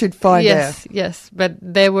up. We should find out. Yes, but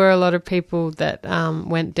there were a lot of people that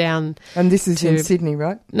went down. And this is in Sydney,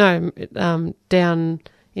 right? No, down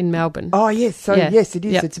in Melbourne. Oh, yes. So, yes, it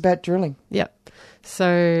is. Yep. It's about drilling. Yep.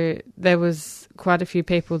 So there was quite a few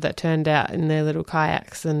people that turned out in their little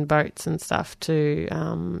kayaks and boats and stuff to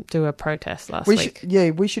do a protest last week.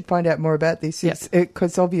 We should find out more about this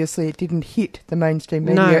because obviously it didn't hit the mainstream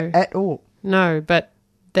media at all. No, but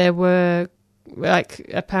there were,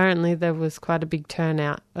 apparently there was quite a big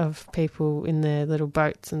turnout of people in their little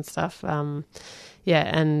boats and stuff. And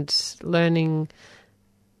learning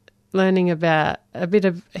learning about a bit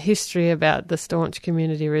of history about the staunch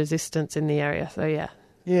community resistance in the area. So,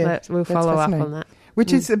 we'll follow up on that.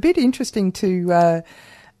 Which is a bit interesting to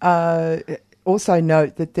also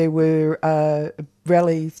note that there were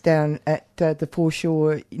rallies down at the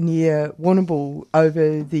foreshore near Warrnambool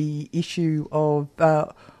over the issue of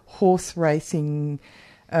horse racing,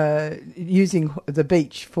 using the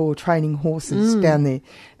beach for training horses down there.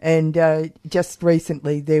 And just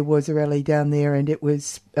recently there was a rally down there, and it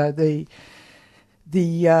was the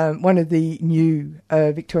one of the new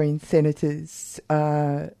Victorian senators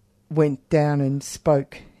went down and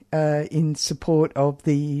spoke in support of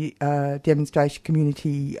the demonstration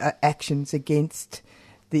community actions against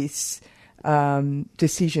this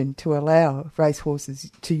decision to allow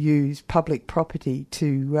racehorses to use public property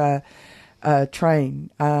to train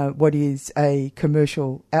what is a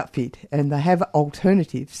commercial outfit. And they have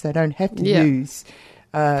alternatives. They don't have to use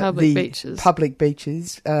public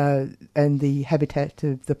beaches and the habitat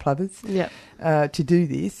of the plovers to do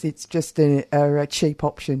this. It's just a cheap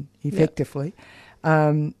option, effectively.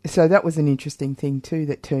 So that was an interesting thing too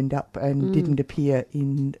that turned up and didn't appear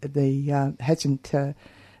in the hasn't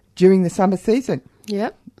during the summer season.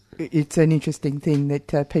 Yep, it's an interesting thing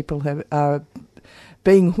that people are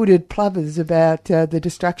being hooded plovers about the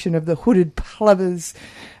destruction of the hooded plovers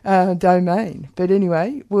domain. But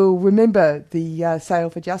anyway, we'll remember the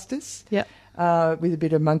Sail for Justice. Yep. With a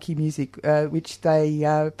bit of monkey music, which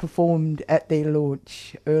they performed at their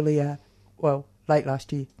launch late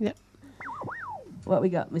last year. Yep. What we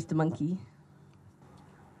got, Mr. Monkey?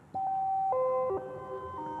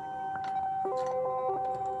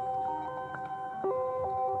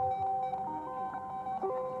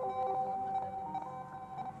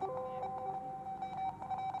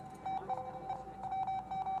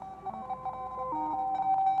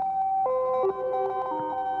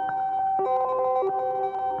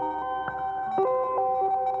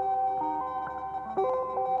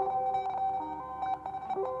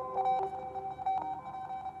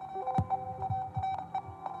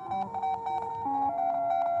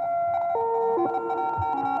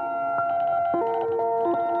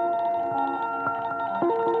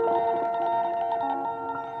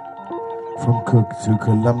 From Cook to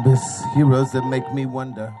Columbus, heroes that make me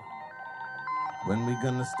wonder when we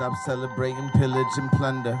gonna stop celebrating pillage and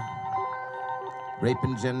plunder. Rape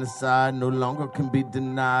and genocide no longer can be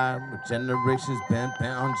denied, with generations bent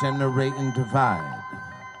on generating divide.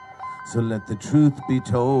 So let the truth be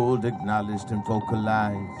told, acknowledged and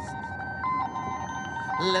vocalized.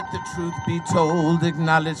 Let the truth be told,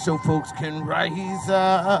 acknowledged, so folks can rise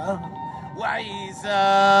up, rise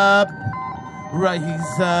up.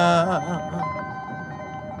 Rise up.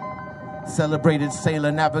 Celebrated sailor,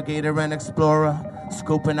 navigator, and explorer,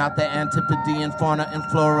 scoping out the Antipodean fauna and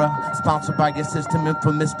flora. Sponsored by a system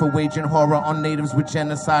infamous for waging horror on natives with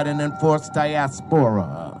genocide and enforced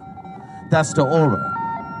diaspora. That's the aura.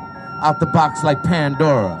 Out the box like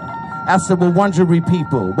Pandora. Ask the Wurundjeri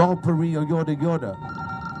people, Walpuri or Yoda Yoda.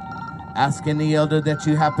 Ask any elder that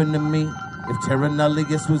you happen to meet if Terra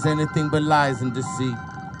Nullius was anything but lies and deceit.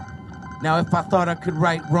 Now, if I thought I could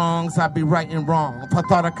right wrongs, I'd be righting wrong. If I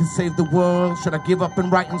thought I could save the world, should I give up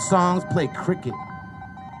in writing songs? Play cricket.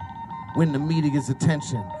 Win the media's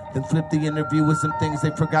attention, then flip the interview with some things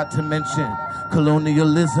they forgot to mention.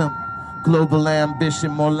 Colonialism, global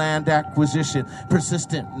ambition, more land acquisition.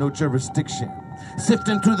 Persistent, no jurisdiction.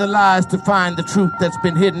 Sifting through the lies to find the truth that's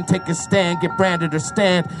been hidden. Take a stand, get branded or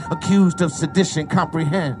stand accused of sedition.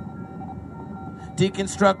 Comprehend.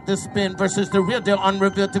 Deconstruct the spin versus the real deal,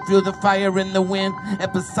 unrevealed to fuel the fire in the wind.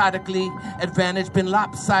 Episodically, advantage been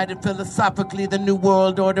lopsided. Philosophically, the new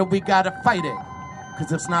world order, we gotta fight it.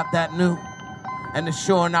 Cause it's not that new, and it's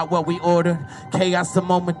sure not what we ordered. Chaos the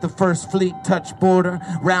moment the first fleet touched border.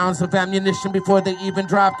 Rounds of ammunition before they even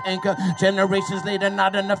dropped anchor. Generations later,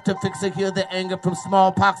 not enough to fix or heal the anger from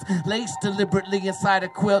smallpox. Laced deliberately inside a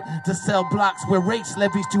quilt to sell blocks where race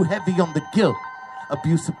levies too heavy on the guilt.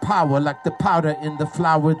 Abuse of power like the powder in the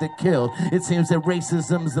flower that killed. It seems that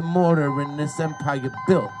racism's the mortar in this empire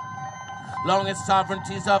built. Long as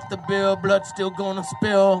sovereignty's off the bill, blood's still gonna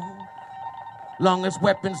spill. Long as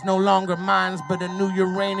weapons no longer mines, but a new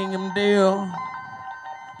uranium deal.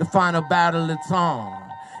 The final battle it's on.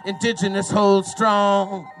 Indigenous hold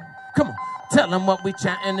strong. Come on, tell them what we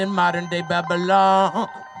chanting in modern day Babylon.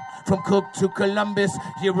 From Cook to Columbus,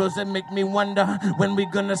 heroes that make me wonder when we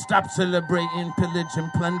gonna stop celebrating pillage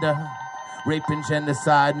and plunder. Rape and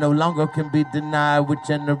genocide no longer can be denied, with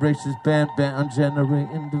generations bent on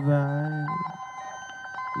generating divide.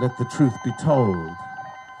 Let the truth be told,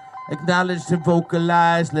 Acknowledge to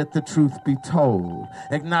vocalize, let the truth be told.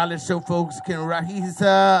 Acknowledge so folks can rise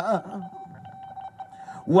up.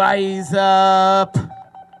 Wise up.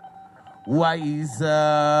 Wise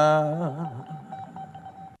up.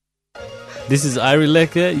 This is Iri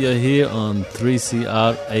Lecker. You're here on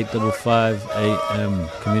 3CR 855 AM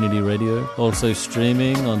Community Radio. Also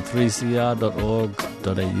streaming on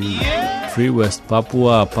 3cr.org.au. Free West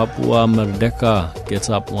Papua, Papua Merdeka gets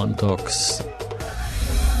up, one talks.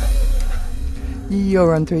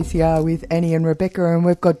 You're on 3CR with Annie and Rebecca, and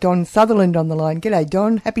we've got Don Sutherland on the line. G'day,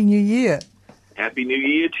 Don. Happy New Year. Happy New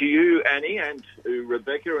Year to you, Annie, and to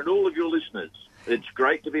Rebecca and all of your listeners. It's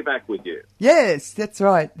great to be back with you. Yes, that's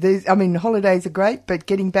right. Holidays are great, but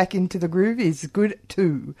getting back into the groove is good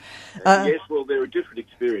too. Yes, well, they're a different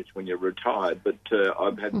experience when you're retired, but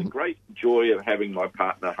I've had the great joy of having my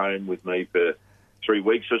partner home with me for 3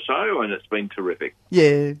 weeks or so, and it's been terrific.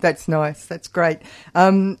 Yeah, that's nice. That's great.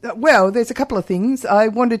 Well, there's a couple of things. I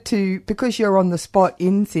wanted to, because you're on the spot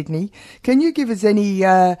in Sydney, can you give us any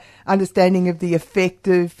understanding of the effect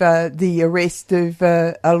of the arrest of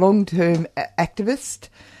a long-term activist,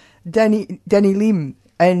 Danny Lim?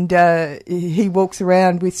 And he walks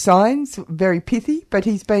around with signs, very pithy, but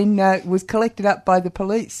he's been was collected up by the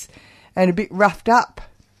police and a bit roughed up.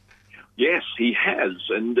 Yes, he has,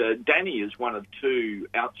 and Danny is one of two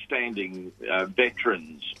outstanding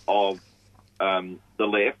veterans of the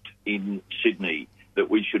left in Sydney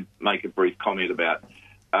that we should make a brief comment about.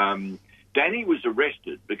 Danny was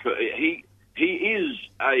arrested because he is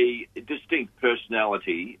a distinct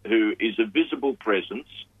personality who is a visible presence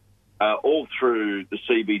all through the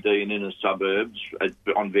CBD and inner suburbs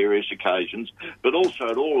on various occasions, but also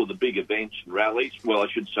at all of the big events and rallies, well, I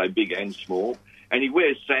should say big and small. And he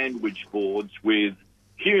wears sandwich boards with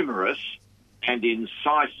humorous and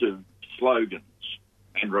incisive slogans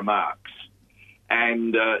and remarks.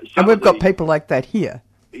 And we've got people like that here.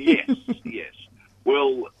 Yes, yes.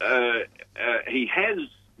 Well, he has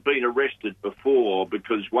been arrested before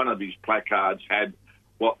because one of his placards had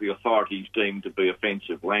what the authorities deemed to be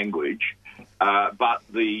offensive language.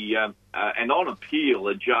 And on appeal,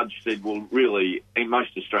 a judge said, well, really,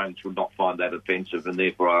 most Australians would not find that offensive, and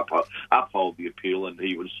therefore uphold the appeal, and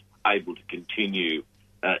he was able to continue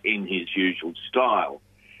in his usual style.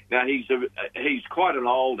 Now, he's quite an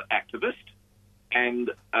old activist,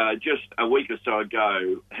 and just a week or so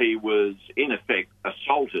ago, he was, in effect,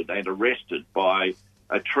 assaulted and arrested by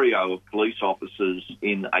a trio of police officers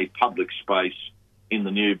in a public space in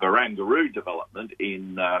the new Barangaroo development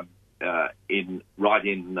in the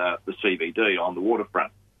CBD on the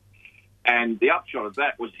waterfront. And the upshot of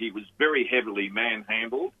that was he was very heavily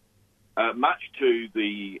manhandled, much to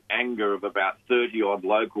the anger of about 30-odd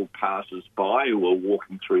local passers-by who were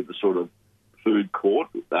walking through the sort of food court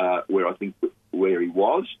where he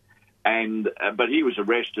was. And but he was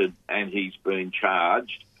arrested and he's been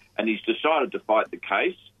charged, and he's decided to fight the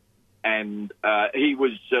case. And he's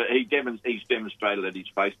demonstrated at his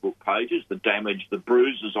Facebook pages the damage, the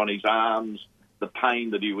bruises on his arms, the pain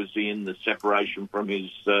that he was in, the separation from his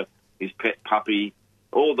pet puppy,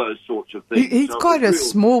 all those sorts of things. He's quite a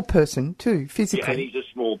small person too, physically. Yeah, and he's a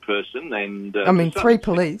small person, and 3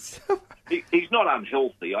 police. He's not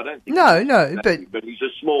unhealthy, I don't think. No, but he's a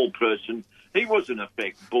small person. He was in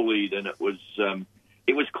effect bullied, and it was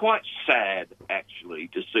quite sad actually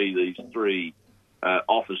to see these 3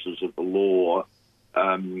 officers of the law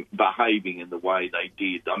behaving in the way they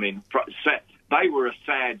did. I mean, they were a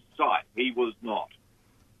sad sight. He was not.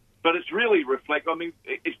 But it's really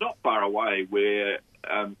it's not far away where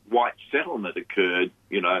white settlement occurred,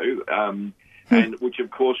 and which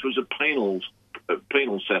of course was a penal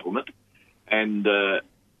settlement, and so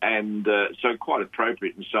quite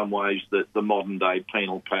appropriate in some ways that the modern day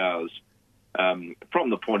penal powers, from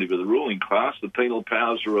the point of view of the ruling class, the penal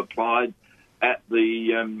powers are applied at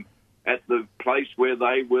the place where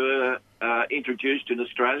they were introduced in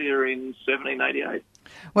Australia in 1788.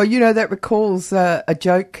 Well, that recalls a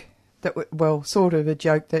joke sort of a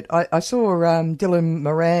joke that I saw Dylan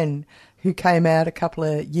Moran, who came out a couple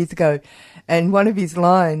of years ago, and one of his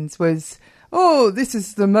lines was, "Oh, this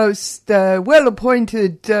is the most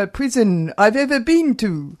well-appointed prison I've ever been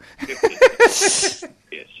to."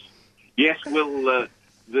 Yes. Well,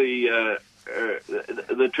 the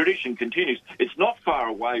tradition continues. It's not far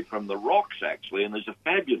away from the Rocks, actually, and there's a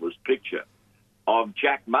fabulous picture of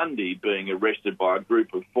Jack Mundy being arrested by a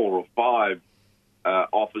group of 4 or 5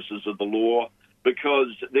 officers of the law because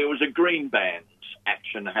there was a green bands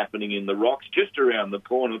action happening in the Rocks just around the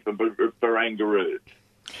corner from Barangaroo.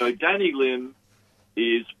 So Danny Lim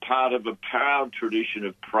is part of a proud tradition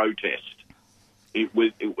of protest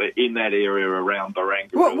in that area around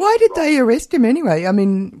Barangaroo. Why did they arrest him anyway? I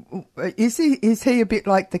mean, is he a bit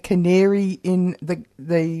like the canary in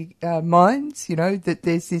the mines? You know, that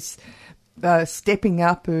there's this stepping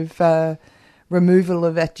up of removal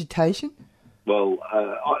of agitation. Well,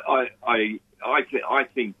 I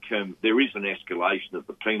think there is an escalation of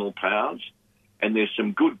the penal powers, and there's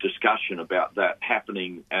some good discussion about that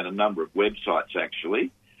happening at a number of websites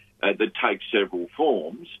actually that take several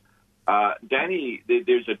forms. Danny,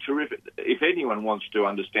 there's a terrific... If anyone wants to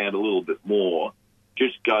understand a little bit more,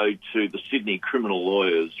 just go to the Sydney Criminal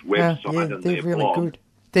Lawyers website and their really blog. Good.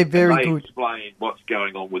 They're very they good. Explain what's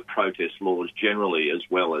going on with protest laws generally, as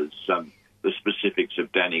well as the specifics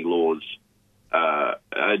of Danny Lim's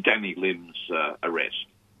arrest.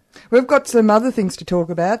 We've got some other things to talk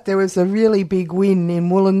about. There was a really big win in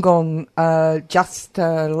Wollongong just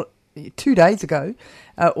 2 days ago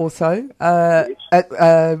or so at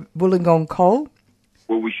Wollongong Coal.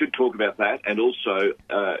 Well, we should talk about that and also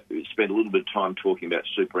spend a little bit of time talking about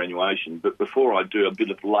superannuation. But before I do, a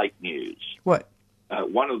bit of late news. What?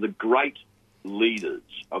 One of the great leaders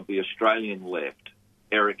of the Australian left,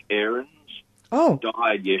 Eric Ahrens,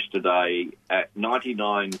 died yesterday at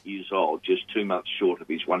 99 years old, just 2 months short of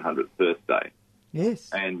his 100th birthday. Yes.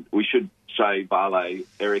 And we should say Vale,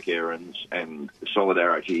 Eric Ahrens, and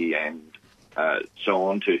solidarity and so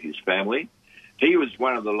on to his family. He was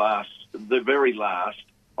one of the very last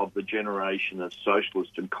of the generation of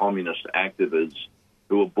socialist and communist activists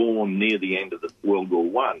who were born near the end of the World War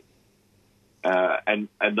One. And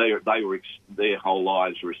their whole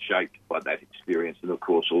lives were shaped by that experience, and of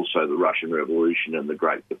course also the Russian Revolution and the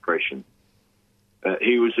Great Depression.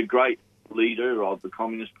 He was a great leader of the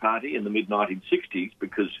Communist Party in the mid-1960s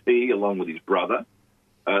because he, along with his brother,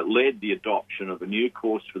 led the adoption of a new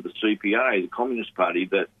course for the CPA, the Communist Party,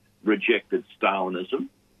 that rejected Stalinism,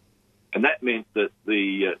 and that meant that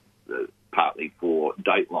partly for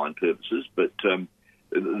dateline purposes, but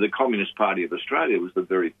the Communist Party of Australia was the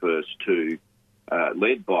very first to,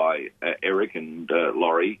 led by Eric and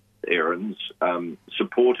Laurie Ahrens,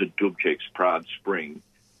 supported Dubček's Prague Spring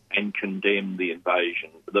and condemned the invasion.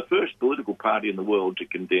 The first political party in the world to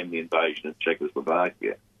condemn the invasion of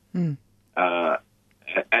Czechoslovakia.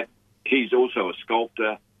 He's also a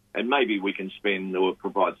sculptor, and maybe we can spend or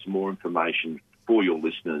provide some more information for your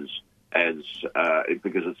listeners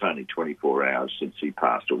because it's only 24 hours since he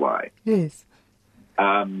passed away. Yes.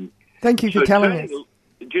 Thank you for telling us.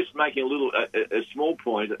 Just making a small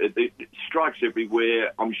point, it strikes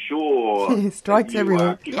everywhere. I'm sure strikes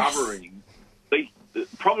everywhere. Covering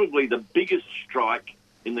probably the biggest strike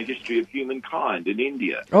in the history of humankind in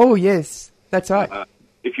India. Oh, yes, that's right.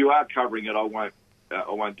 If you are covering it, I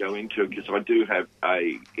won't go into it because I do have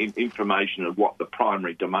information of what the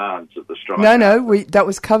primary demands of the strike. No, that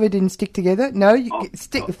was covered in Stick Together. No,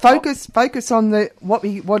 focus on what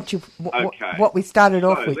we started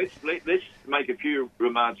off with. Let's make a few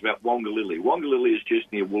remarks about Wongalilly. Wongalilly is just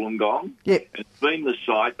near Wollongong. Yep. It's been the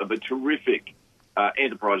site of a terrific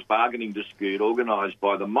enterprise bargaining dispute organised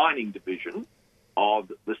by the mining division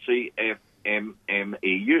of the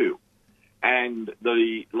CFMMEU. And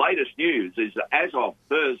the latest news is that as of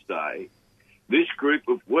Thursday, this group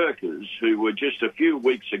of workers who were just a few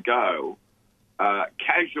weeks ago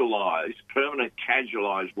permanent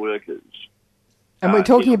casualised workers. And we're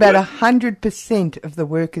talking about 100% of the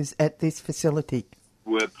workers at this facility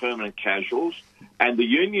were permanent casuals, and the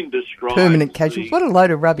union described permanent casuals. What a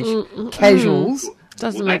load of rubbish! Casuals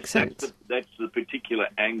doesn't make sense. That's the particular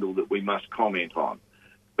angle that we must comment on,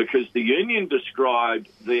 because the union described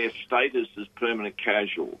their status as permanent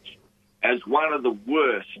casuals as one of the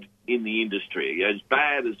worst in the industry, as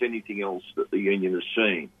bad as anything else that the union has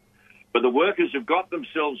seen. But the workers have got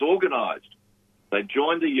themselves organised. They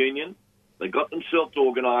joined the union. They got themselves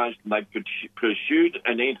organised, and they pursued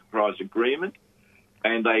an enterprise agreement,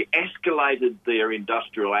 and they escalated their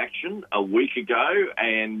industrial action a week ago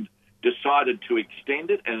and decided to extend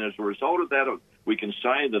it. And as a result of that, we can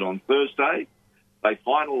say that on Thursday, they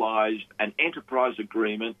finalised an enterprise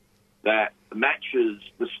agreement that matches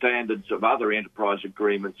the standards of other enterprise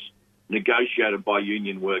agreements negotiated by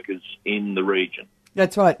union workers in the region.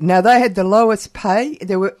 That's right. Now, they had the lowest pay.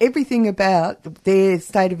 There were everything about their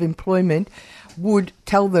state of employment would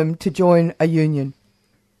tell them to join a union.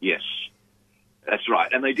 Yes, that's right.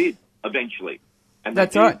 And they did, eventually. And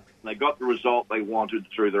that's right. They got the result they wanted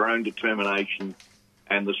through their own determination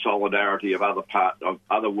and the solidarity of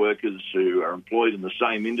other workers who are employed in the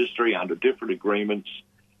same industry under different agreements,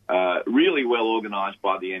 really well organised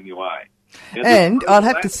by the MUA. And I'll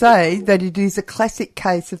have to say that it is a classic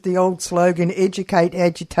case of the old slogan, educate,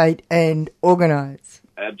 agitate and organise.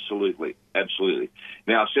 Absolutely. Absolutely.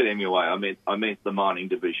 Now, I said MUA. I meant the mining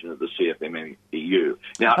division of the CFMEU.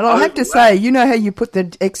 Now, and I'll have to say, you know how you put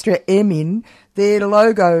the extra M in? Their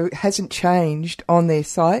logo hasn't changed on their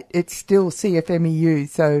site. It's still CFMEU.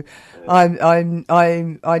 So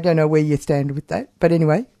I don't know where you stand with that. But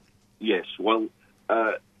anyway. Yes. Well,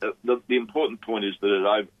 the important point is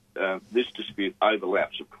that this dispute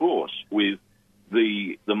overlaps, of course, with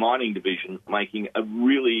the mining division making a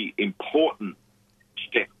really important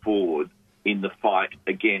step forward in the fight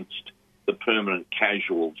against the permanent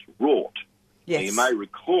casuals rot. Yes. Now, you may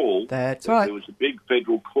recall that there was a big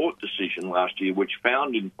federal court decision last year which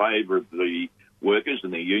found in favour of the workers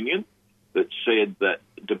and the union that said that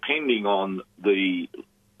depending on the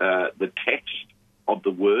text of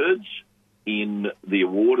the words in the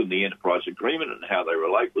award and the enterprise agreement and how they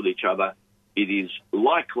relate with each other, it is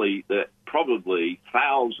likely that probably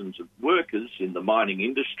thousands of workers in the mining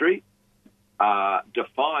industry are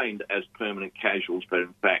defined as permanent casuals, but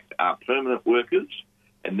in fact are permanent workers,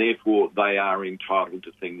 and therefore they are entitled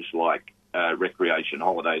to things like recreation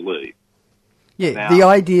holiday leave. Yeah, now, the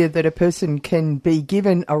idea that a person can be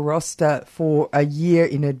given a roster for a year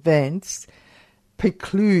in advance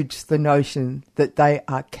precludes the notion that they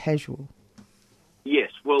are casual.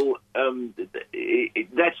 Yes, well,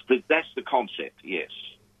 that's the concept. Yes,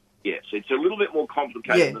 it's a little bit more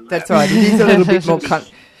complicated than that. That's right. It is a little bit more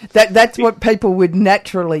that's what people would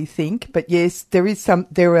naturally think. But yes,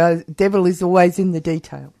 devil is always in the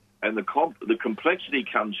detail. And the complexity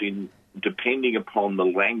comes in depending upon the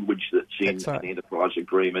language that's in an enterprise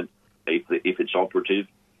agreement, if it's operative,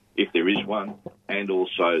 if there is one, and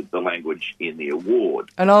also the language in the award.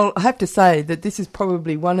 And I'll have to say that this is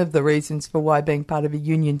probably one of the reasons for why being part of a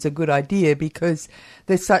union's a good idea, because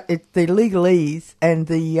the legalese and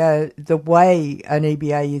the way an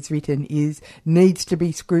EBA is written needs to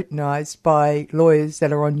be scrutinised by lawyers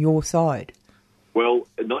that are on your side. Well,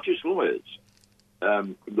 not just lawyers,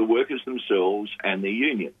 the workers themselves and the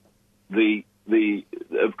union.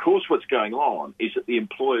 Of course, what's going on is that the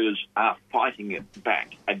employers are fighting it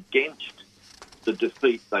back against the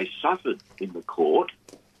defeat they suffered in the court,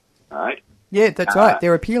 right? Yeah, that's right.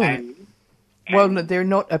 They're appealing it. Well, no, they're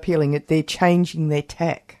not appealing it. They're changing their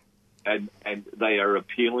tack. And they are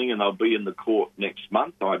appealing, and they'll be in the court next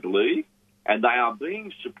month, I believe. And they are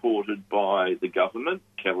being supported by the government,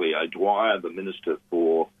 Kelly O'Dwyer, the Minister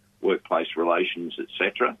for Workplace Relations,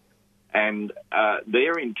 etc. And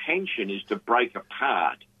their intention is to break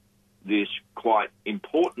apart this quite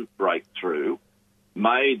important breakthrough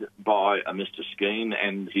made by Mr. Skeen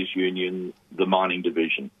and his union, the mining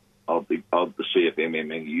division of the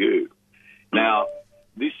CFMMEU. Now,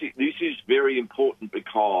 this is very important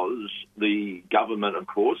because the government, of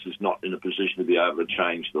course, is not in a position to be able to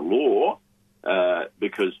change the law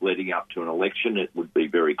because leading up to an election, it would be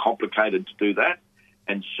very complicated to do that.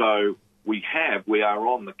 And so we are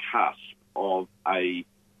on the cusp of a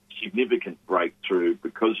significant breakthrough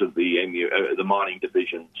because of the mining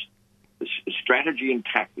division's strategy and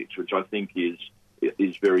tactics, which I think is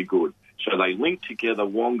very good. So they link together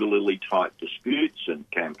Wangalili type disputes and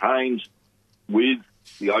campaigns with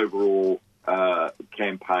the overall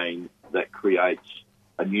campaign that creates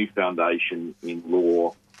a new foundation in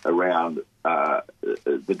law around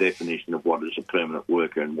the definition of what is a permanent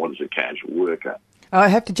worker and what is a casual worker. I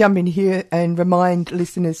have to jump in here and remind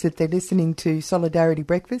listeners that they're listening to Solidarity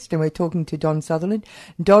Breakfast and we're talking to Don Sutherland.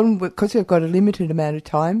 Don, because we've got a limited amount of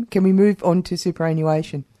time, can we move on to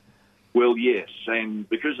superannuation? Well, yes, and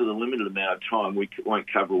because of the limited amount of time, we won't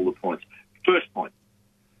cover all the points. First point,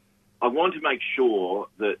 I want to make sure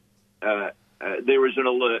that there is an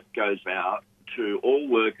alert goes out to all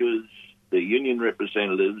workers, the union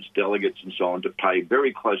representatives, delegates and so on, to pay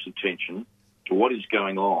very close attention to what is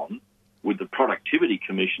going on with the Productivity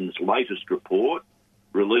Commission's latest report,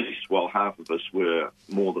 released while half of us were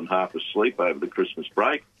more than half asleep over the Christmas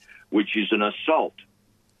break, which is an assault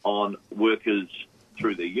on workers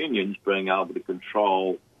through their unions being able to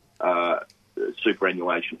control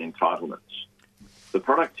superannuation entitlements. The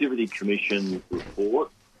Productivity Commission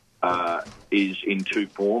report is in two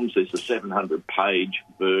forms. There's a 700-page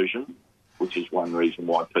version, which is one reason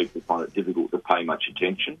why people find it difficult to pay much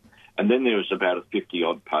attention. And then there is about a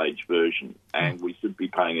 50-odd page version, and we should be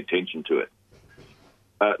paying attention to it.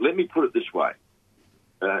 Let me put it this way.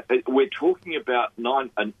 We're talking about,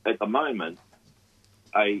 at the moment,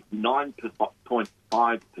 a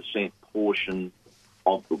 9.5% portion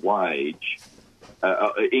of the wage,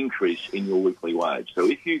 increase in your weekly wage. So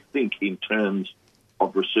if you think in terms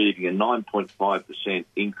of receiving a 9.5%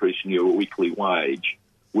 increase in your weekly wage,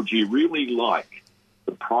 would you really like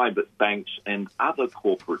the private banks and other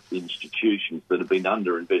corporate institutions that have been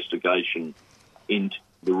under investigation into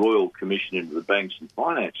the Royal Commission into the banks and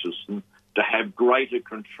finance system to have greater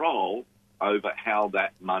control over how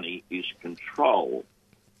that money is controlled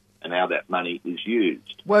and how that money is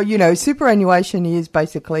used. Well, you know, superannuation is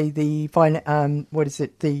basically the financial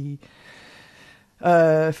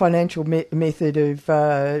method of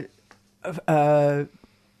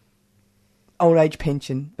old age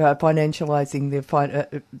pension, financialising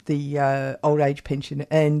the old age pension.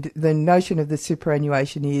 And the notion of the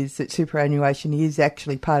superannuation is that superannuation is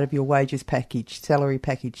actually part of your wages package, salary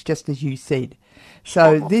package, just as you said.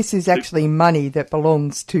 So this is actually money that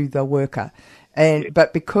belongs to the worker.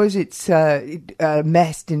 But because it's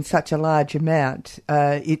amassed in such a large amount,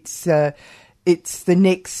 it's the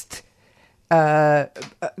next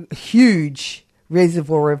huge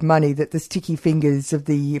reservoir of money that the sticky fingers of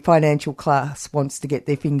the financial class wants to get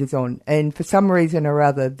their fingers on. And for some reason or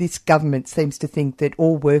other, this government seems to think that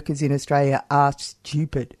all workers in Australia are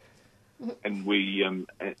stupid. And we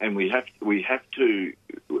have to.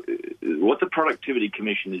 What the Productivity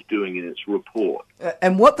Commission is doing in its report,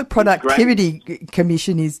 and what the Productivity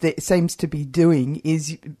Commission seems to be doing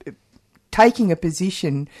is taking a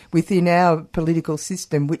position within our political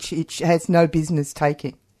system which it has no business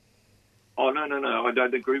taking. Oh, no, I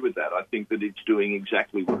don't agree with that. I think that it's doing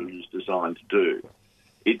exactly what it is designed to do.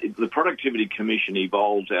 The Productivity Commission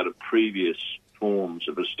evolves out of previous forms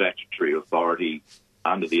of a statutory authority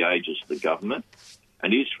under the aegis of the government,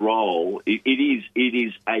 and its role, it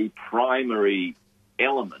is a primary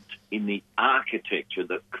element in the architecture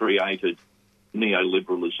that created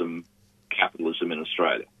neoliberalism, capitalism in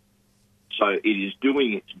Australia. So it is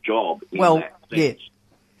doing its job in that sense.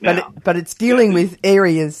 Yeah. Now, but it's dealing with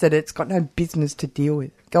areas that it's got no business to deal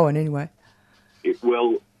with. Go on anyway.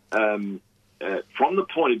 From the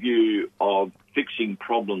point of view of fixing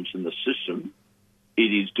problems in the system,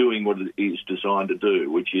 it is doing what it is designed to do,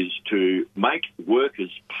 which is to make workers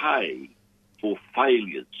pay for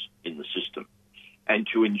failures in the system and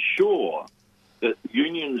to ensure that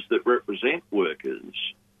unions that represent workers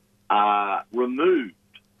are removed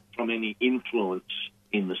from any influence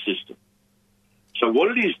in the system. So what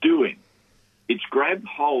it is doing, it's grabbed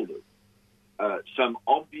hold of some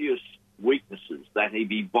obvious weaknesses that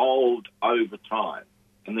have evolved over time,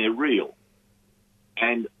 and they're real.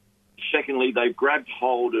 And secondly, they've grabbed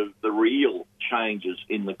hold of the real changes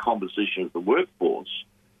in the composition of the workforce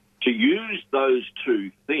to use those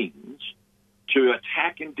two things to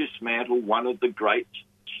attack and dismantle one of the great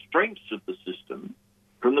strengths of the system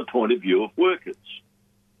from the point of view of workers.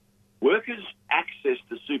 Workers' access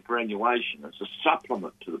to superannuation as a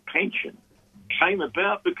supplement to the pension came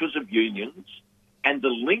about because of unions and the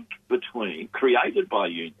link created by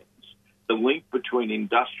unions, the link between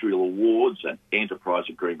industrial awards and enterprise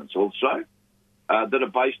agreements also, that are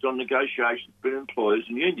based on negotiations between employers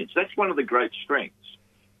and unions. That's one of the great strengths.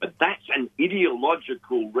 But that's an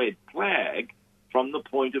ideological red flag from the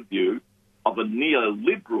point of view of a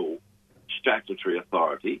neoliberal statutory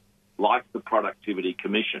authority like the Productivity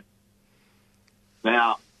Commission.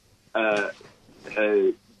 Now, and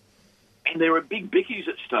there are big bickies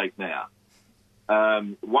at stake now.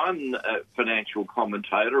 One financial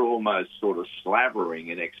commentator, almost sort of slavering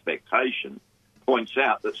in expectation, points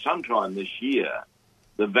out that sometime this year,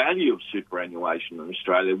 the value of superannuation in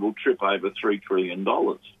Australia will trip over $3 trillion.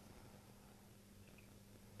 Now,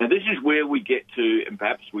 this is where we get to, and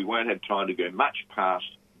perhaps we won't have time to go much past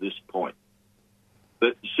this point.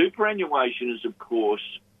 But superannuation is, of course,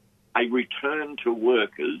 a return to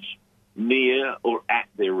workers near or at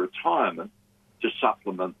their retirement to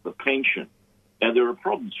supplement the pension. Now, there are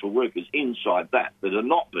problems for workers inside that are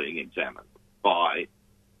not being examined by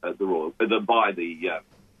the Royal, But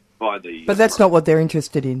that's not what they're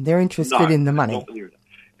interested in. They're interested in the money.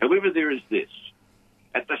 However, there is this.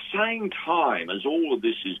 At the same time as all of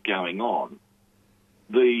this is going on,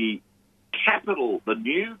 the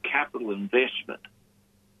new capital investment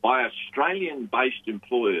by Australian-based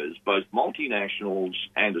employers, both multinationals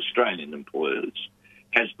and Australian employers,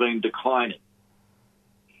 has been declining.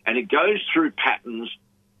 And it goes through patterns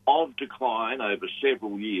of decline over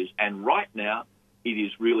several years, and right now it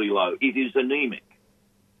is really low. It is anemic.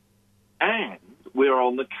 And we're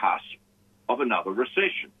on the cusp of another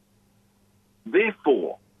recession.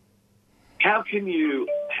 Therefore, how can you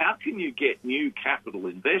get new capital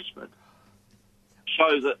investment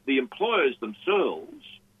so that the employers themselves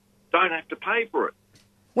don't have to pay for it?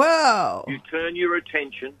 Wow. You turn your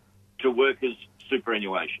attention to workers'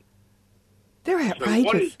 superannuation. They're outrageous. So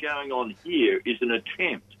what is going on here is an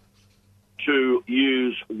attempt to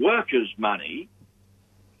use workers' money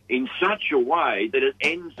in such a way that it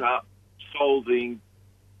ends up solving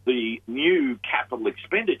the new capital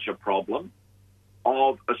expenditure problem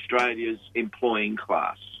of Australia's employing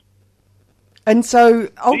class. And so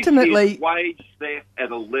ultimately... This is wage theft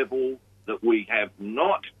at a level that we have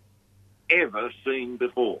not ever seen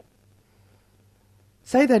before.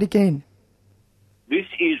 Say that again. This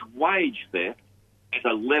is wage theft at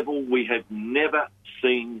a level we have never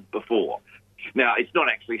seen before. Now, it's not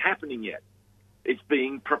actually happening yet. It's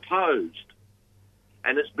being proposed.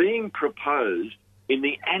 And it's being proposed in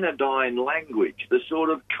the anodyne language, the sort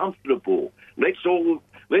of comfortable. Let's all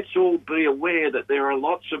be aware that there are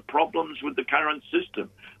lots of problems with the current system.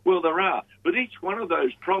 Well, there are. But each one of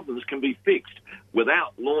those problems can be fixed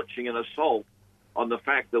without launching an assault on the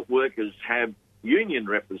fact that workers have union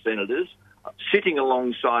representatives sitting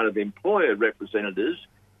alongside of employer representatives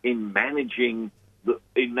in managing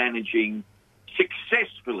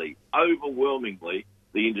successfully, overwhelmingly,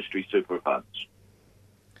 the industry super funds.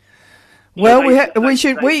 Well,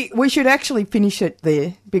 we should actually finish it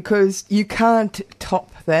there because you can't top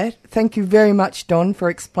that. Thank you very much, Don, for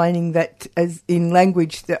explaining that as in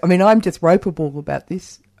language. I'm just ropeable about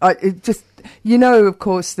this. Of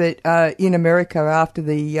course, that in America after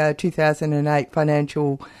the 2008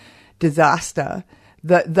 financial disaster,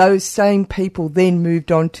 that those same people then moved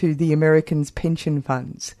on to the Americans' pension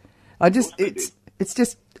funds. Of course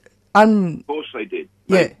they did.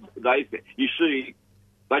 Yeah. You see,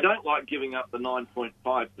 they don't like giving up the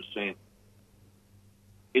 9.5%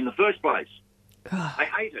 in the first place. They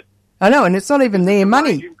hate it. I know, and it's not even their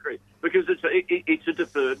money. Because it's a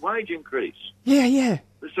deferred wage increase. Yeah.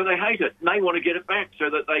 So they hate it, and they want to get it back so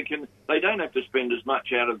that they don't have to spend as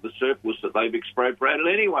much out of the surplus that they've expropriated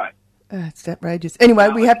anyway. It's outrageous. Anyway,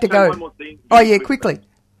 we have to go. One more thing, quickly.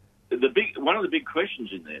 One of the big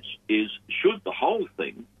questions in this is, should the whole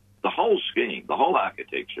thing, the whole scheme, the whole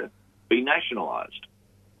architecture be nationalised?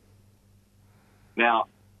 Now,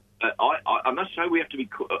 I must say we have to be...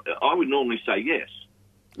 I would normally say yes,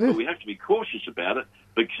 but we have to be cautious about it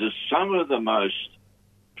because some of the most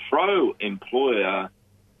pro-employer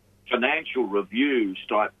financial reviews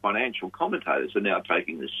type financial commentators are now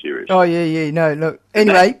taking this seriously. Oh, yeah. No, look.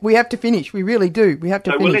 Anyway, we have to finish. We really do. We have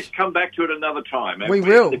to finish. Well, let's come back to it another time. We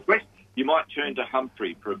will. You might turn to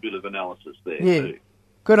Humphrey for a bit of analysis there, too.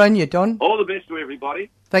 Good on you, Don. All the best to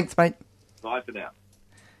everybody. Thanks, mate. Bye for now.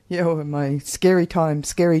 Yeah, my scary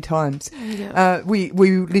times. Yeah. We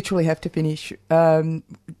literally have to finish.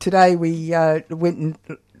 Today we went and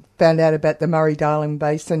found out about the Murray-Darling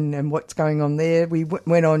Basin and what's going on there. We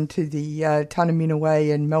went on to the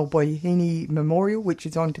Tunaminaway and Malboyheeney Memorial, which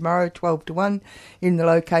is on tomorrow, 12 to 1, in the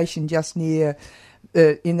location just near,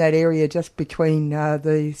 in that area just between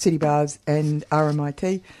the City Bars and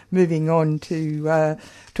RMIT. Moving on to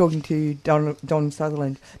talking to Don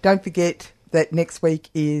Sutherland. Don't forget that next week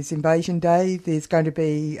is Invasion Day. There's going to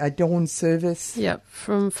be a dawn service. Yep,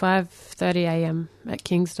 from 5:30 a.m. at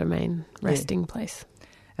King's Domain resting place.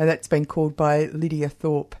 And that's been called by Lydia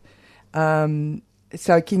Thorpe.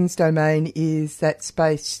 So King's Domain is that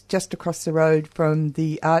space just across the road from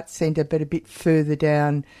the Arts Centre, but a bit further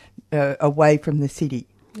down away from the city.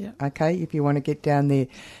 Yeah. Okay, if you want to get down there.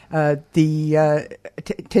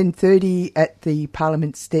 10:30 at the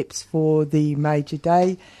Parliament Steps for the major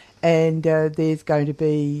day. And there's going to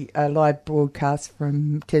be a live broadcast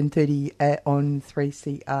from 10:30 on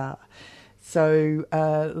 3CR. So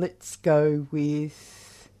let's go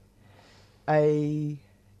with a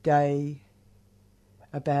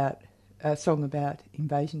song about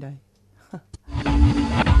Invasion Day.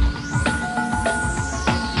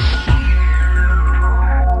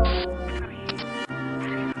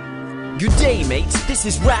 Good day, mates. This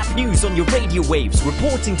is Rap News on your radio waves,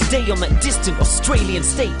 reporting today on that distant Australian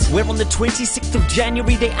state, where on the 26th of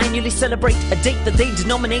January they annually celebrate a date that they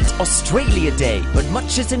denominate Australia Day. But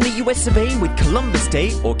much as in the US of A with Columbus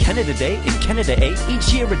Day or Canada Day in Canada A,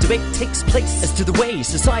 each year a debate takes place as to the way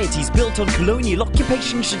societies built on colonial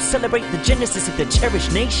occupation should celebrate the genesis of their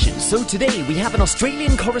cherished nation. So today we have an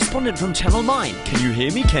Australian correspondent from Channel 9. Can you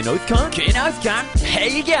hear me, Ken Oathcon? Ken Oathcon, how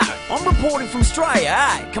you going? I'm reporting from Australia,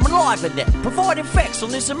 coming live at providing facts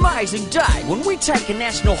on this amazing day when we take a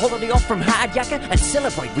national holiday off from hard yakka and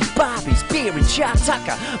celebrate with Barbies, beer and char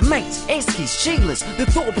tucker, mates, Eskies, Sheilas, the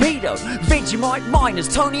Torpedo, Vegemite Miners,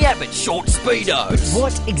 Tony Abbott, Short Speedo. But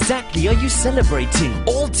what exactly are you celebrating?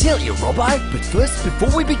 I'll tell you, Robbo. But first,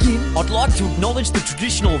 before we begin, I'd like to acknowledge the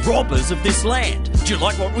traditional robbers of this land. Do you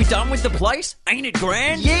like what we done with the place? Ain't it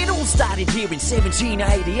grand? Yeah, it all started here in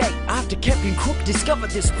 1788 after Captain Cook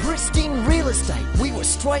discovered this pristine real estate. We were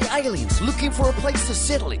stray aliens looking for a place to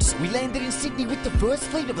settle it. We landed in Sydney with the first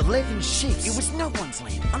fleet of 11 ships. It was no one's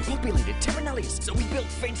land, unpopulated, terra nullius. So we built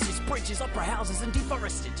fences, bridges, opera houses and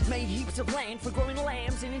deforested. Made heaps of land for growing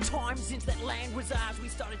lambs, and in time since that land was ours, we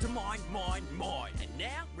started to mine. And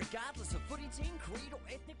now, regardless of footy team, creed or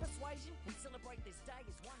ethnic persuasion, we celebrate this day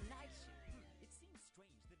as one